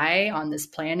why on this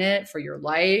planet, for your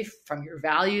life, from your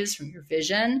values, from your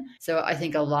vision. So I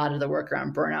think a lot of the work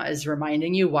around burnout is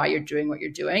reminding you why you're doing what you're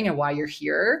doing and why you're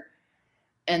here.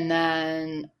 And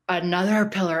then another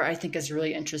pillar I think is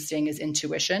really interesting is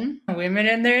intuition. Women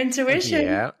and their intuition.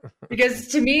 Yeah. Because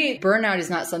to me, burnout is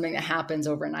not something that happens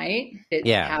overnight. It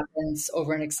happens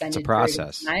over an extended period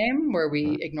of time where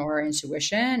we ignore our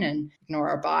intuition and ignore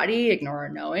our body, ignore our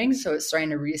knowing. So it's starting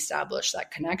to reestablish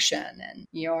that connection. And,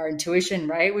 our intuition,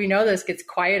 right? We know this gets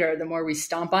quieter the more we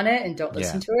stomp on it and don't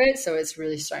listen to it. So it's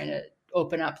really starting to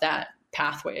open up that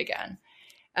pathway again.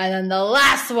 And then the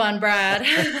last one, Brad,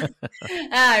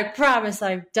 I promise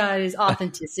I've done, is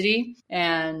authenticity.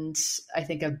 And I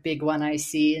think a big one I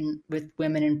see with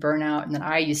women in burnout, and that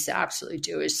I used to absolutely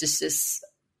do, is just this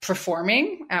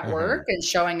performing at work and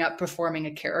showing up, performing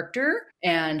a character,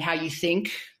 and how you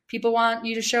think people want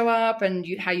you to show up, and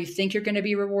how you think you're going to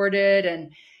be rewarded.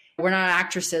 And we're not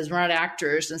actresses, we're not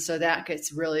actors. And so that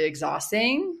gets really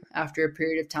exhausting after a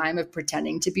period of time of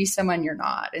pretending to be someone you're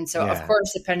not. And so, of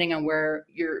course, depending on where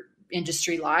your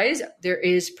industry lies, there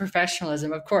is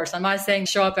professionalism. Of course, I'm not saying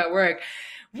show up at work,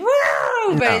 woo!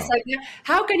 But it's like,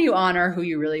 how can you honor who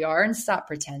you really are and stop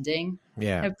pretending?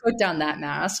 Yeah. And put down that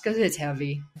mask, because it's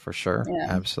heavy. For sure. Yeah.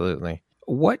 Absolutely.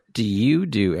 What do you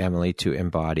do, Emily, to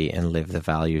embody and live the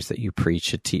values that you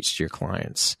preach and teach to your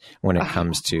clients when it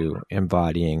comes to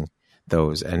embodying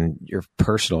those and your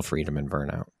personal freedom and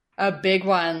burnout? A big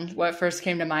one, what first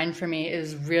came to mind for me,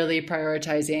 is really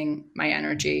prioritizing my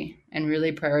energy and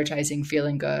really prioritizing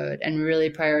feeling good and really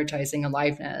prioritizing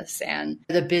aliveness. And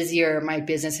the busier my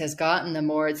business has gotten, the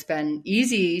more it's been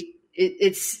easy.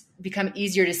 It's become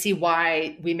easier to see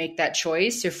why we make that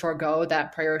choice to forego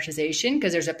that prioritization,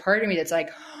 because there's a part of me that's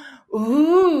like,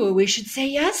 ooh, we should say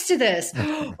yes to this.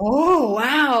 Oh,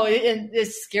 wow. And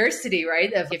this scarcity,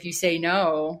 right? If you say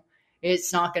no,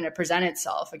 it's not going to present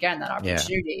itself again, that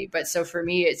opportunity. But so for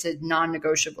me, it's a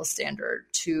non-negotiable standard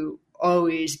to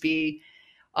always be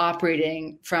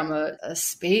operating from a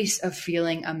space of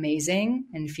feeling amazing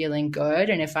and feeling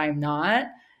good. And if I'm not,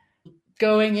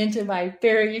 going into my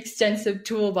very extensive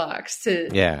toolbox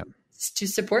to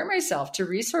support myself, to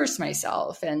resource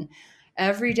myself. And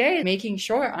every day making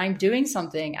sure I'm doing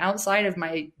something outside of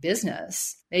my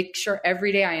business, make sure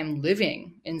every day I am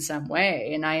living in some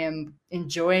way and I am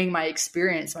enjoying my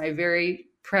experience, my very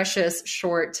precious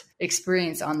short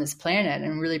experience on this planet,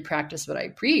 and really practice what I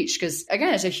preach. Because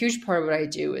again, it's a huge part of what I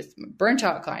do with burnt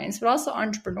out clients, but also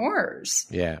entrepreneurs.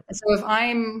 Yeah. And so if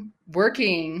I'm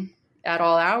working at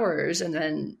all hours and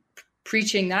then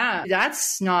preaching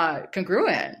that's not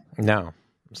congruent. No,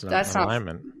 it's not. That's not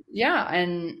alignment. Yeah.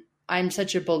 And I'm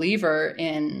such a believer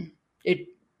in it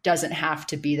doesn't have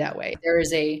to be that way. There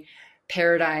is a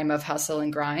paradigm of hustle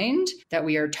and grind that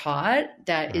we are taught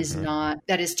that is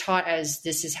taught as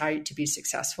this is how to be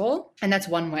successful. And that's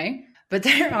one way, but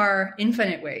there are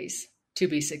infinite ways to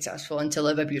be successful and to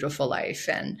live a beautiful life.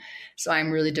 And so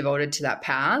I'm really devoted to that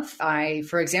path.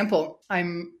 For example,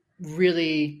 I'm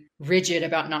really rigid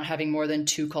about not having more than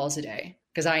 2 calls a day.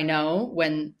 Because I know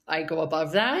when I go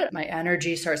above that, my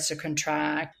energy starts to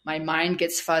contract, my mind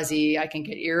gets fuzzy, I can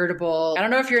get irritable. I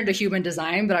don't know if you're into human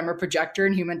design, but I'm a projector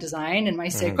in human design and my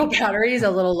sacral battery is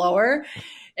a little lower.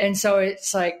 And so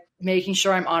it's like making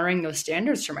sure I'm honoring those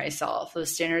standards for myself,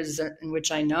 those standards in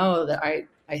which I know that I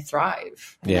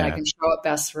thrive. And I can show up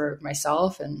best for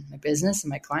myself and my business and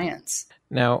my clients.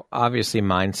 Now, obviously,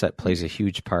 mindset plays a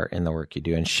huge part in the work you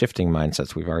do, and shifting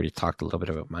mindsets. We've already talked a little bit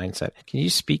about mindset. Can you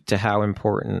speak to how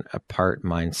important a part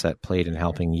mindset played in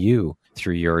helping you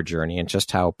through your journey, and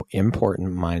just how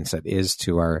important mindset is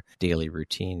to our daily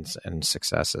routines and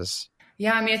successes?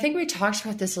 Yeah, I mean, I think we talked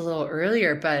about this a little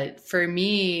earlier, but for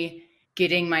me,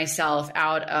 getting myself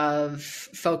out of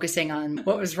focusing on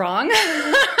what was wrong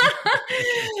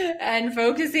and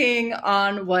focusing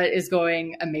on what is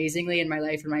going amazingly in my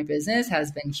life and my business has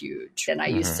been huge. And I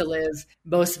used to live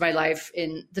most of my life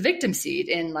in the victim seat,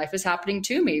 in life is happening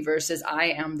to me, versus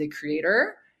I am the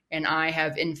creator and I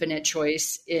have infinite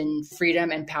choice in freedom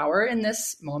and power in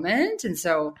this moment. And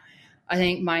so I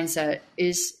think mindset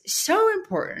is so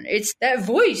important. It's that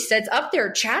voice that's up there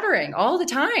chattering all the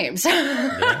time.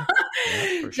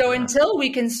 So until we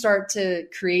can start to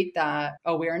create that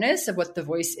awareness of what the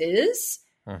voice is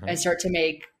and start to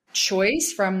make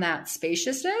choice from that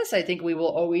spaciousness, I think we will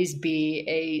always be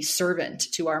a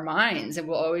servant to our minds, and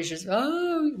we'll always just,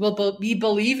 we'll be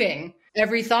believing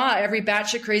every thought, every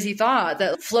batshit crazy thought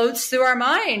that floats through our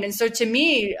mind. And so to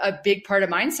me, a big part of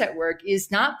mindset work is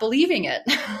not believing it.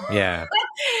 Yeah.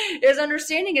 Is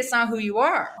understanding it's not who you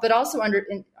are, but also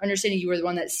understanding you are the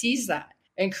one that sees that,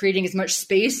 and creating as much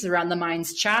space around the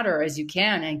mind's chatter as you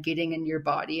can, and getting in your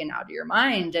body and out of your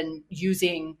mind, and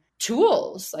using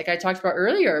tools like I talked about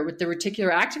earlier with the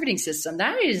reticular activating system.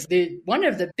 That is one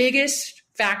of the biggest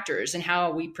factors in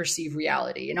how we perceive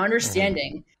reality, and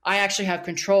understanding I actually have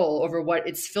control over what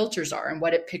its filters are and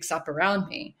what it picks up around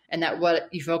me, and that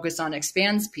what you focus on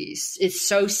expands piece. It's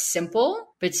so simple,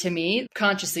 but to me,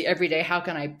 consciously every day, how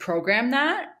can I program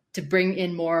that to bring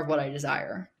in more of what I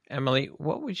desire? Emily,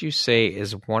 what would you say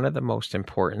is one of the most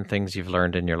important things you've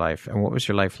learned in your life? And what was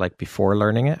your life like before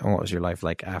learning it? And what was your life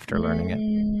like after learning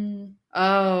it?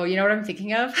 Oh, you know what I'm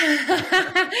thinking of?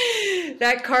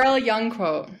 That Carl Jung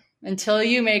quote. Until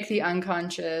you make the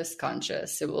unconscious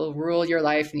conscious, it will rule your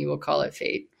life and you will call it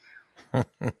fate.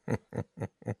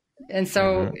 And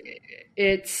so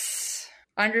it's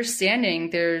understanding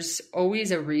there's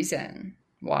always a reason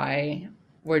why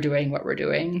we're doing what we're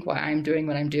doing, why I'm doing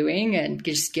what I'm doing, and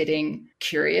just getting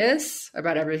curious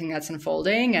about everything that's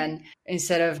unfolding. And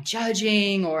instead of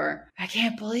judging or I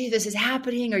can't believe this is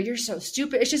happening or you're so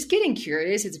stupid, it's just getting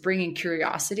curious. It's bringing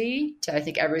curiosity to, I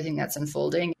think, everything that's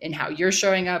unfolding and how you're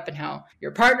showing up and how your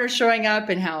partner's showing up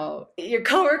and how your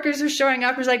coworkers are showing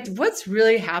up. It's like, what's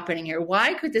really happening here?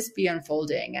 Why could this be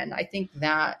unfolding? And I think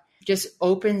that just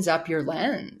opens up your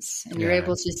lens and you're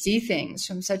able to see things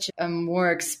from such a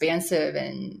more expansive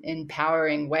and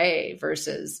empowering way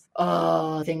versus,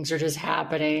 oh, things are just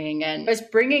happening. And it's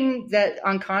bringing that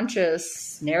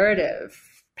unconscious narrative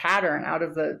pattern out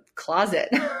of the closet,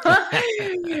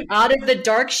 out of the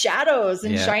dark shadows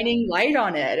and shining light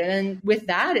on it. And then with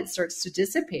that, it starts to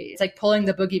dissipate. It's like pulling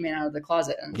the boogeyman out of the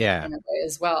closet in a way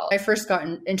as well. I first got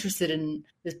interested in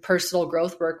this personal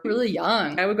growth work really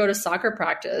young. I would go to soccer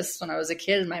practice when I was a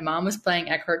kid and my mom was playing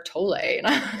Eckhart Tolle. And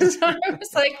I was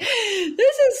like,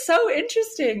 this is so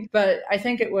interesting. But I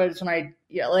think it was when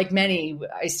like many,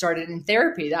 I started in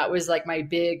therapy. That was like my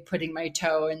big putting my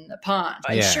toe in the pond.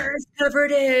 Insurance covered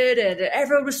it and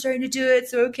everyone was starting to do it.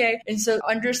 So, okay. And so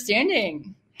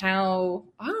understanding how,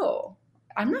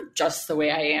 I'm not just the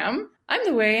way I am. I'm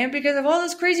the way I am because of all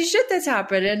this crazy shit that's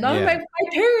happened. And all of my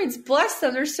parents, bless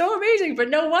them, they're so amazing. But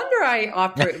no wonder I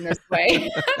operate in this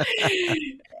way.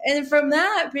 And from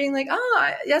that, being like,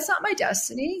 that's not my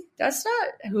destiny. That's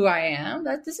not who I am.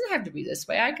 That doesn't have to be this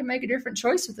way. I can make a different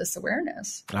choice with this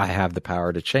awareness. I have the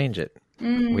power to change it.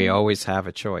 We always have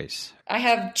a choice. I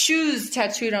have choose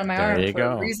tattooed on my arm for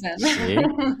a reason. See?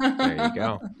 There you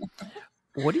go.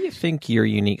 What do you think your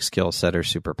unique skill set or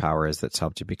superpower is that's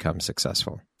helped you become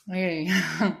successful?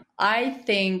 I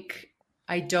think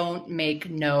I don't make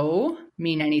no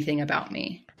mean anything about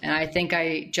me. And I think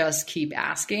I just keep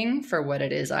asking for what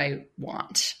it is I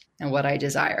want and what I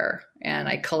desire. And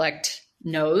I collect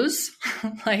no's.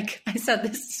 Like I said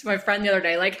this to my friend the other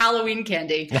day, like Halloween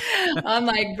candy. I'm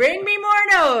like, bring me more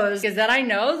no's. Because then I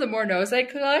know the more no's I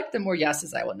collect, the more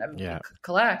yeses I will never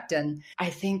collect. And I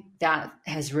think that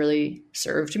has really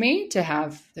served me to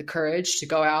have the courage to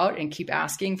go out and keep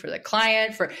asking for the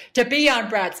client, to be on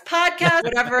Brad's podcast,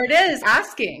 whatever it is,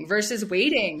 asking versus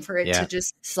waiting for it to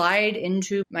just slide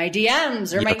into my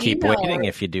DMs or my email. Keep waiting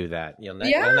if you do that. It'll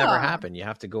never happen. You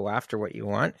have to go after what you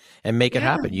want and make it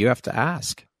happen. You have to ask.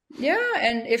 Yeah.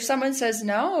 And if someone says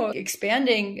no,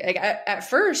 expanding, like at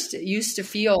first it used to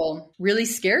feel really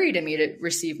scary to me to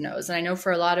receive no's. And I know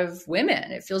for a lot of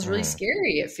women, it feels really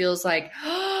scary. It feels like,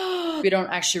 we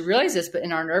don't actually realize this, but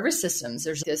in our nervous systems,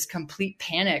 there's this complete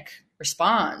panic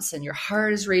response and your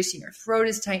heart is racing, your throat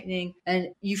is tightening, and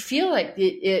you feel like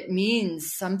it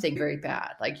means something very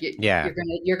bad. Like you're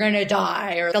gonna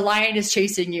die, or the lion is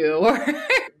chasing you, or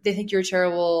they think you're a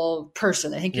terrible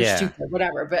person. They think you're stupid,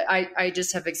 whatever. But I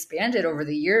just have expanded over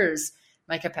the years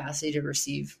my capacity to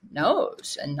receive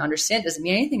no's and understand it doesn't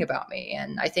mean anything about me.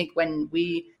 And I think when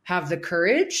we have the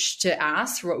courage to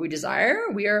ask for what we desire,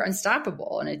 we are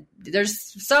unstoppable. And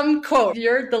there's some quote,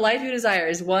 the life you desire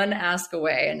is one ask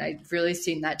away. And I've really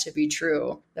seen that to be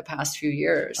true the past few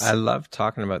years. I love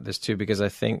talking about this too, because I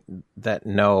think that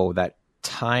no, that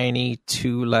tiny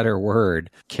 2-letter word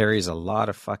carries a lot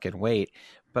of fucking weight.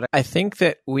 But I think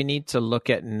that we need to look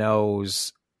at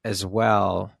no's as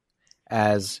well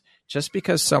as just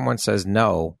because someone says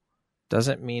no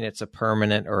doesn't mean it's a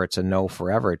permanent or it's a no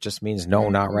forever. It just means no,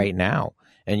 not right now.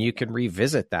 And you can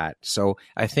revisit that. So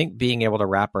I think being able to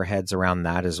wrap our heads around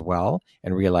that as well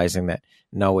and realizing that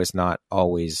no is not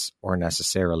always or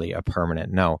necessarily a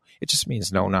permanent no. It just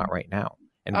means no, not right now.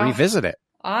 And revisit it.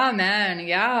 Oh, man.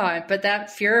 Yeah. But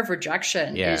that fear of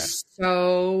rejection is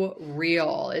so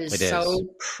real. It is so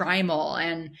primal.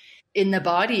 And in the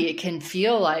body, it can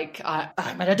feel like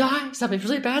I'm going to die. Something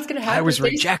really bad's going to happen. I was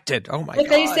rejected. Oh my God. If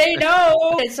they say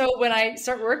no. And so when I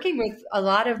start working with a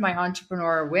lot of my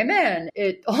entrepreneur women,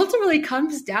 it ultimately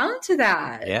comes down to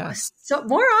that. Yeah. So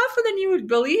more often than you would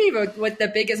believe, what the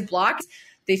biggest block is.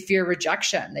 They fear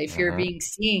rejection. They fear being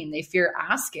seen. They fear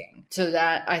asking. So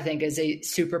that, I think, is a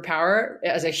superpower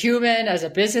as a human, as a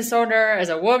business owner, as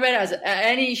a woman, as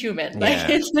any human. Like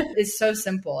it's so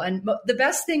simple. And the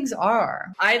best things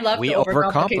are, I love to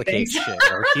overcomplicate things. Shit.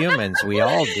 We're humans. We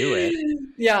all do it.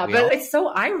 Yeah, but it's so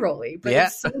eye-rolly. But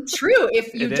it's so true.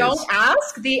 If you don't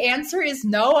ask, the answer is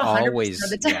no 100% of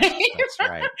the time. Yes, that's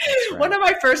right. One of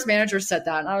my first managers said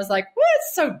that. And I was like, well,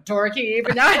 it's so dorky.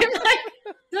 But now I'm like,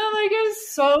 I'm like,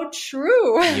 it's so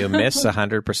true. You miss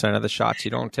 100% of the shots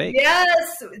you don't take.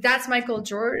 Yes, that's Michael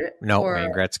Jordan. No,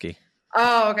 Wayne Gretzky.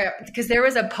 Oh, okay. Because there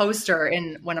was a poster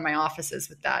in one of my offices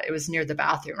with that. It was near the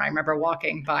bathroom. I remember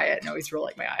walking by it and always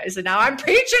rolling my eyes. And now I'm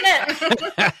preaching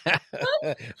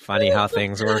it. Funny how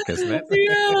things work, isn't it?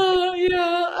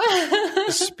 Yeah.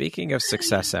 Speaking of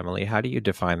success, Emily, how do you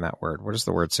define that word? What does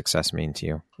the word success mean to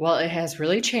you? Well, it has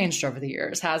really changed over the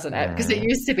years, hasn't it? Because it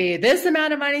used to be this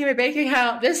amount of money in my bank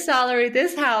account, this salary,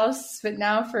 this house. But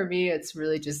now for me, it's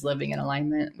really just living in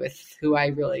alignment with who I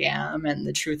really am and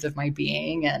the truth of my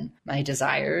being and my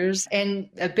desires. And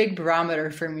a big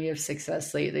barometer for me of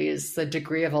success lately is the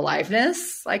degree of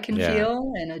aliveness I can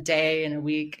feel in a day, in a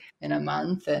week, in a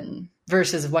month, and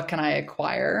versus what can I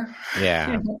acquire?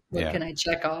 Yeah. What can I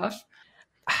check off?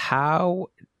 How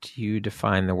do you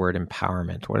define the word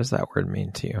empowerment? What does that word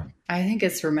mean to you? I think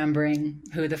it's remembering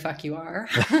who the fuck you are.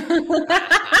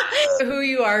 Who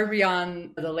you are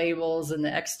beyond the labels and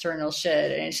the external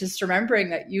shit. And it's just remembering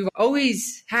that you've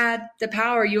always had the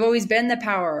power. You've always been the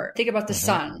power. Think about the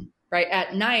sun, right?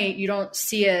 At night, you don't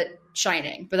see it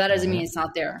shining, but that doesn't mean it's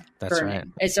not there. That's burning. right.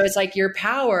 And so it's like your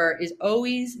power is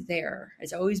always there.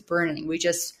 It's always burning.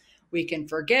 We can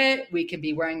forget. We can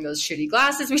be wearing those shitty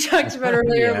glasses we talked about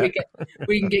earlier.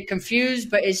 We can get confused,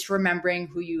 but it's remembering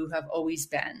who you have always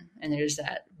been. And there's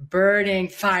that burning,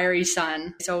 fiery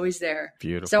sun. It's always there.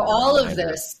 Beautiful. So all of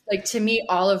this, like to me,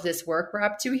 all of this work we're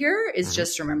up to here is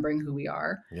just remembering who we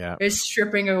are. Yeah. It's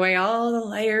stripping away all the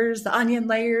layers, the onion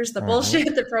layers, the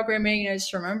bullshit, the programming, and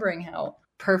it's remembering how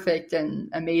perfect and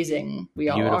amazing we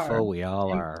all are. Beautiful, we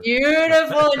all are.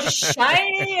 Beautiful and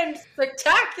shiny and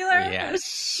spectacular.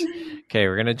 Yes. Okay,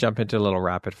 we're going to jump into a little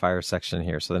rapid fire section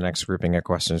here. So the next grouping of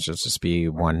questions will just be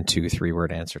 1, 2, 3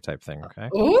 word answer type thing, okay?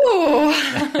 Ooh.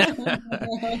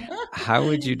 How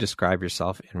would you describe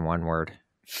yourself in one word?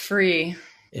 Free.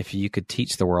 If you could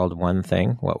teach the world one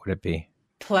thing, what would it be?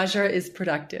 Pleasure is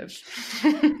productive.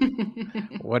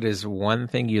 What is one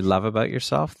thing you love about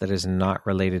yourself that is not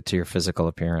related to your physical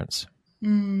appearance?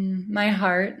 My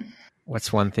heart.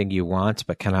 What's one thing you want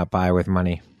but cannot buy with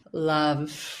money?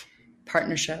 Love.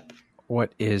 Partnership.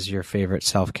 What is your favorite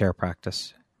self-care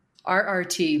practice?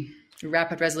 RRT,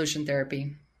 rapid resolution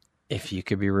therapy. If you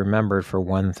could be remembered for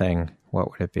one thing, what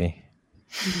would it be?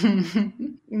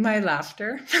 My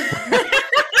laughter.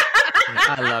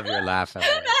 I love your laugh, Emily.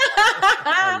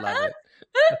 I love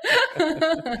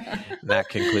it. That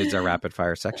concludes our rapid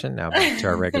fire section. Now back to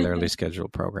our regularly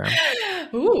scheduled program.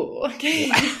 Ooh,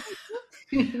 okay.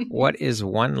 What is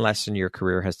one lesson your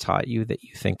career has taught you that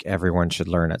you think everyone should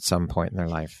learn at some point in their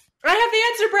life? I have the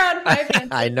answer, Brad.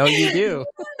 I know you do.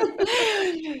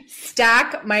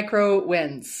 Stack micro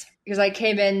wins. Because I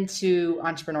came into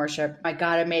entrepreneurship. I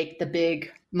got to make the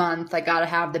big month. I got to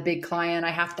have the big client.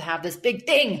 I have to have this big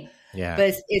thing. Yeah.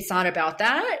 But it's not about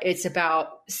that. It's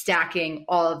about stacking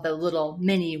all of the little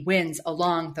mini wins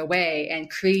along the way and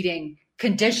creating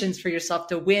conditions for yourself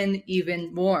to win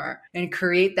even more and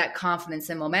create that confidence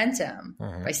and momentum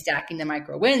by stacking the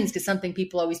micro wins. Because something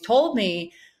people always told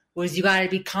me was you got to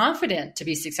be confident to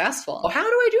be successful. Well, how do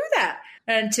I do that?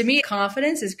 And to me,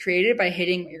 confidence is created by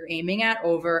hitting what you're aiming at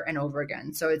over and over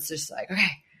again. So it's just like, okay,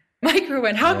 micro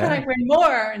win. How can I win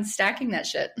more? And stacking that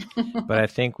shit. But I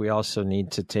think we also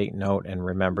need to take note and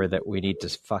remember that we need to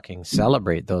fucking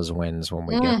celebrate those wins when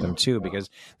we get them too,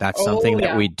 because that's something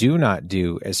that we do not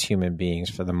do as human beings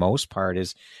for the most part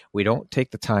is we don't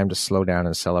take the time to slow down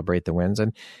and celebrate the wins.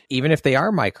 And even if they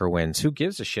are micro wins, who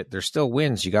gives a shit? They're still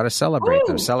wins. You got to celebrate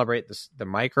them. Celebrate the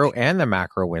micro and the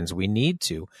macro wins. We need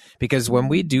to, because when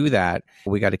we do that,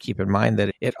 we got to keep in mind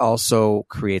that it also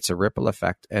creates a ripple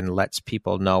effect and lets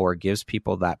people know or gives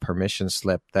people that permission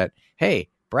slip that, hey,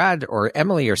 Brad or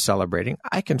Emily are celebrating.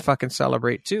 I can fucking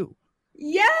celebrate too.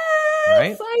 Yes.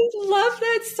 Right? I love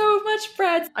that so much,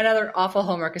 Brad. Another awful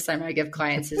homework assignment I give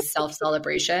clients is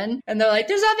self-celebration. And they're like,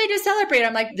 there's nothing to celebrate.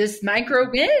 I'm like, this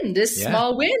micro win, this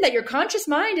small win that your conscious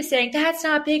mind is saying, that's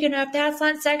not big enough. That's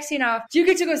not sexy enough. You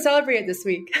get to go celebrate it this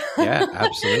week. Yeah,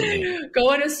 absolutely.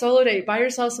 Go on a solo date, buy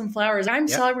yourself some flowers. I'm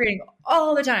celebrating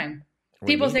all the time.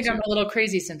 People think I'm a little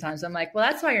crazy sometimes. I'm like, well,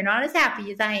 that's why you're not as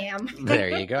happy as I am. There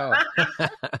you go.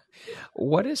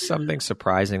 What is something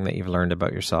surprising that you've learned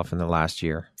about yourself in the last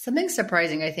year? Something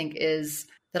surprising, I think, is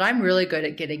that I'm really good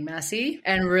at getting messy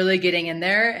and really getting in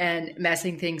there and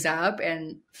messing things up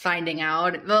and finding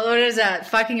out. Well, what is that?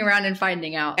 Fucking around and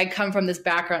finding out. I come from this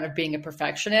background of being a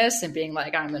perfectionist and being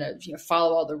like, I'm going to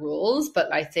follow all the rules.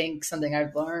 But I think something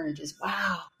I've learned is,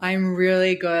 wow, I'm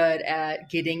really good at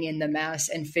getting in the mess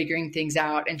and figuring things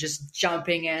out and just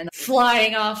jumping in,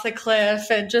 flying off the cliff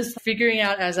and just figuring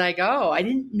out as I go. I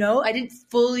didn't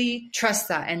fully trust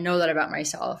that and know that about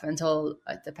myself until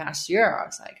the past year. I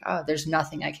was like, oh, there's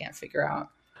nothing I can't figure out.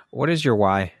 What is your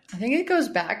why? I think it goes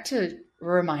back to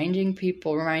reminding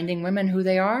women who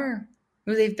they are,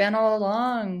 who they've been all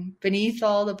along, beneath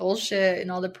all the bullshit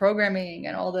and all the programming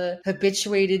and all the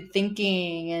habituated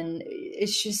thinking. And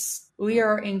it's just, we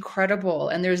are incredible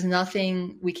and there's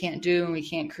nothing we can't do and we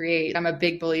can't create. I'm a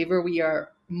big believer we are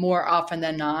more often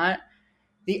than not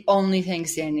the only thing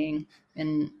standing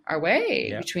in our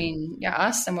way between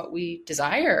us and what we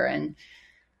desire. And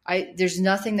there's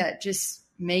nothing that just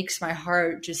makes my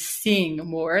heart just sing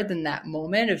more than that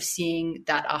moment of seeing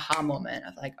that aha moment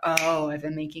of like, oh, I've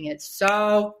been making it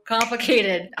so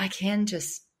complicated. I can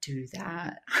just do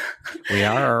that. We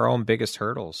are our own biggest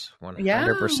hurdles.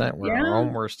 100%. We're our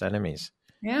own worst enemies.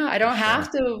 Yeah. I don't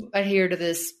have to adhere to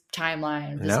this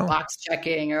timeline, this box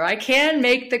checking, or I can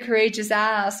make the courageous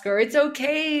ask, or it's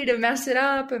okay to mess it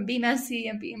up and be messy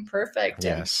and be imperfect.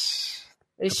 Yes.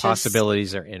 The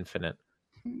possibilities are infinite.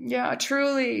 Yeah,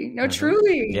 truly. No,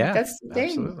 truly. Yeah, that's the thing.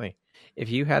 Absolutely. If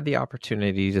you had the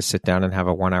opportunity to sit down and have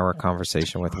a 1-hour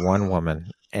conversation with one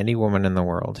woman, any woman in the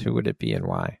world, who would it be and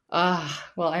why?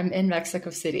 Well, I'm in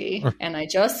Mexico City and I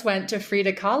just went to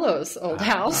Frida Kahlo's old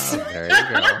house. There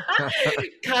you go.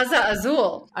 Casa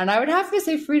Azul. And I would have to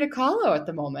say Frida Kahlo at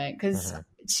the moment because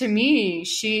to me,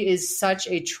 she is such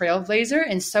a trailblazer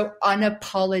and so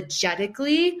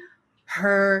unapologetically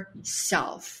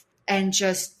herself. And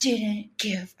just didn't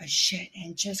give a shit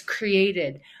and just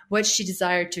created what she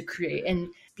desired to create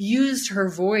and used her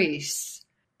voice.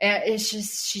 And it's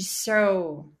just, she's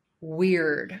so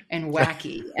weird and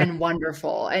wacky and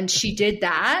wonderful. And she did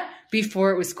that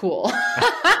before it was cool.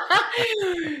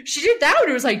 She did that when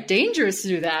it was like dangerous to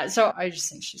do that. So I just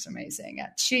think she's amazing.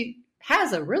 She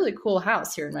has a really cool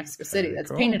house here in Mexico City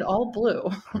that's painted all blue.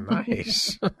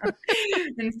 Nice.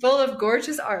 And full of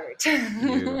gorgeous art.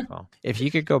 Beautiful. If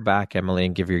you could go back, Emily,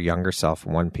 and give your younger self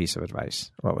one piece of advice,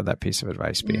 what would that piece of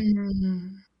advice be?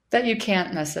 That you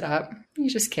can't mess it up. You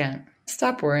just can't.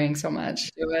 Stop worrying so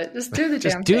much. Do it. Just do the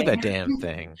damn thing. Just do the damn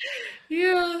thing.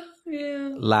 Yeah.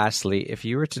 Lastly, if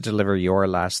you were to deliver your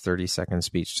last 30-second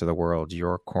speech to the world,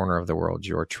 your corner of the world,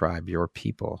 your tribe, your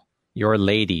people, your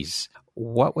ladies,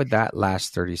 what would that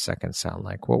last 30 seconds sound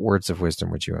like? What words of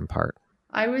wisdom would you impart?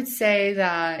 I would say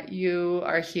that you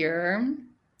are here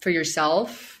for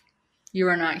yourself. You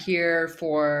are not here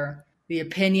for the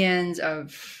opinions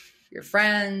of your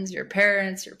friends, your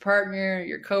parents, your partner,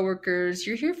 your coworkers.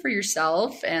 You're here for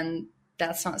yourself, and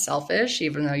that's not selfish,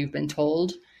 even though you've been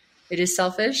told it is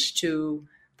selfish to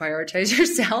prioritize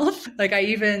yourself.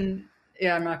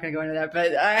 I'm not going to go into that,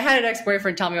 but I had an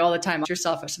ex-boyfriend tell me all the time, you're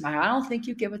selfish. I'm like, I don't think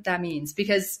you get what that means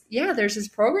because there's this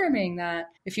programming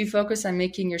that if you focus on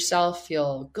making yourself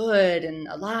feel good and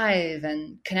alive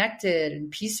and connected and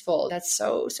peaceful, that's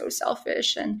so, so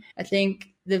selfish. And I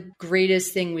think the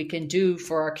greatest thing we can do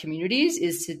for our communities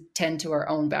is to tend to our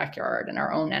own backyard and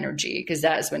our own energy, because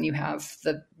that is when you have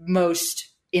the most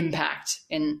impact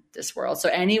in this world. So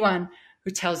anyone who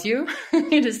tells you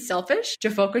it is selfish to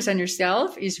focus on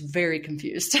yourself is very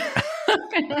confused.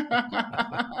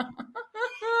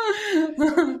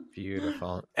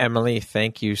 Beautiful. Emily,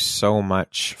 thank you so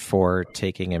much for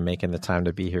taking and making the time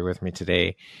to be here with me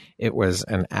today. It was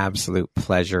an absolute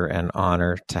pleasure and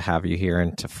honor to have you here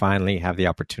and to finally have the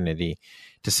opportunity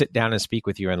to sit down and speak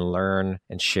with you and learn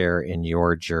and share in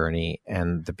your journey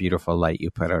and the beautiful light you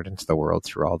put out into the world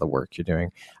through all the work you're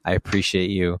doing. I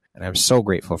appreciate you, and I'm so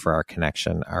grateful for our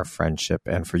connection, our friendship,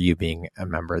 and for you being a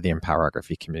member of the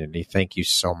Empowerography community. Thank you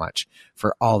so much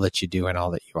for all that you do and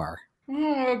all that you are.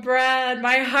 Oh, Brad,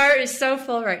 my heart is so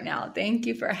full right now. Thank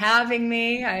you for having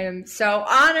me. I am so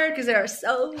honored because there are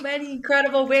so many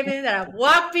incredible women that have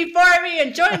walked before me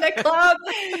and joined the club.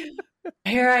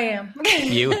 Here I am.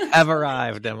 You have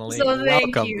arrived, Emily. So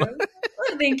thank Welcome. you.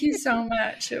 Thank you so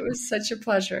much. It was such a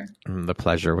pleasure. The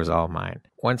pleasure was all mine.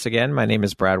 Once again, my name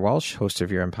is Brad Welsh, host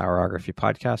of your Empowerography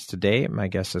podcast. Today, my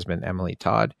guest has been Emily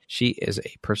Todd. She is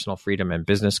a personal freedom and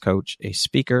business coach, a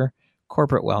speaker,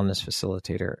 corporate wellness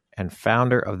facilitator, and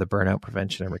founder of the Burnout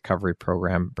Prevention and Recovery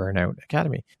Program, Burnout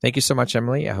Academy. Thank you so much,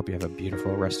 Emily. I hope you have a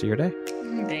beautiful rest of your day.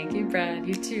 Thank you, Brad.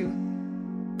 You too.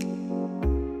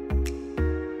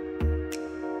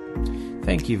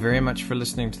 Thank you very much for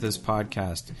listening to this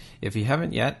podcast. If you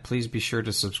haven't yet, please be sure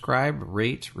to subscribe,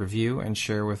 rate, review, and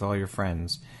share with all your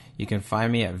friends. You can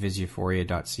find me at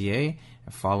visuphoria.ca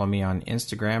and follow me on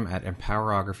Instagram at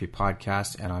Empowerography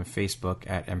Podcast and on Facebook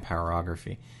at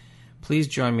Empowerography. Please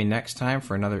join me next time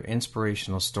for another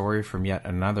inspirational story from yet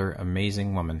another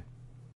amazing woman.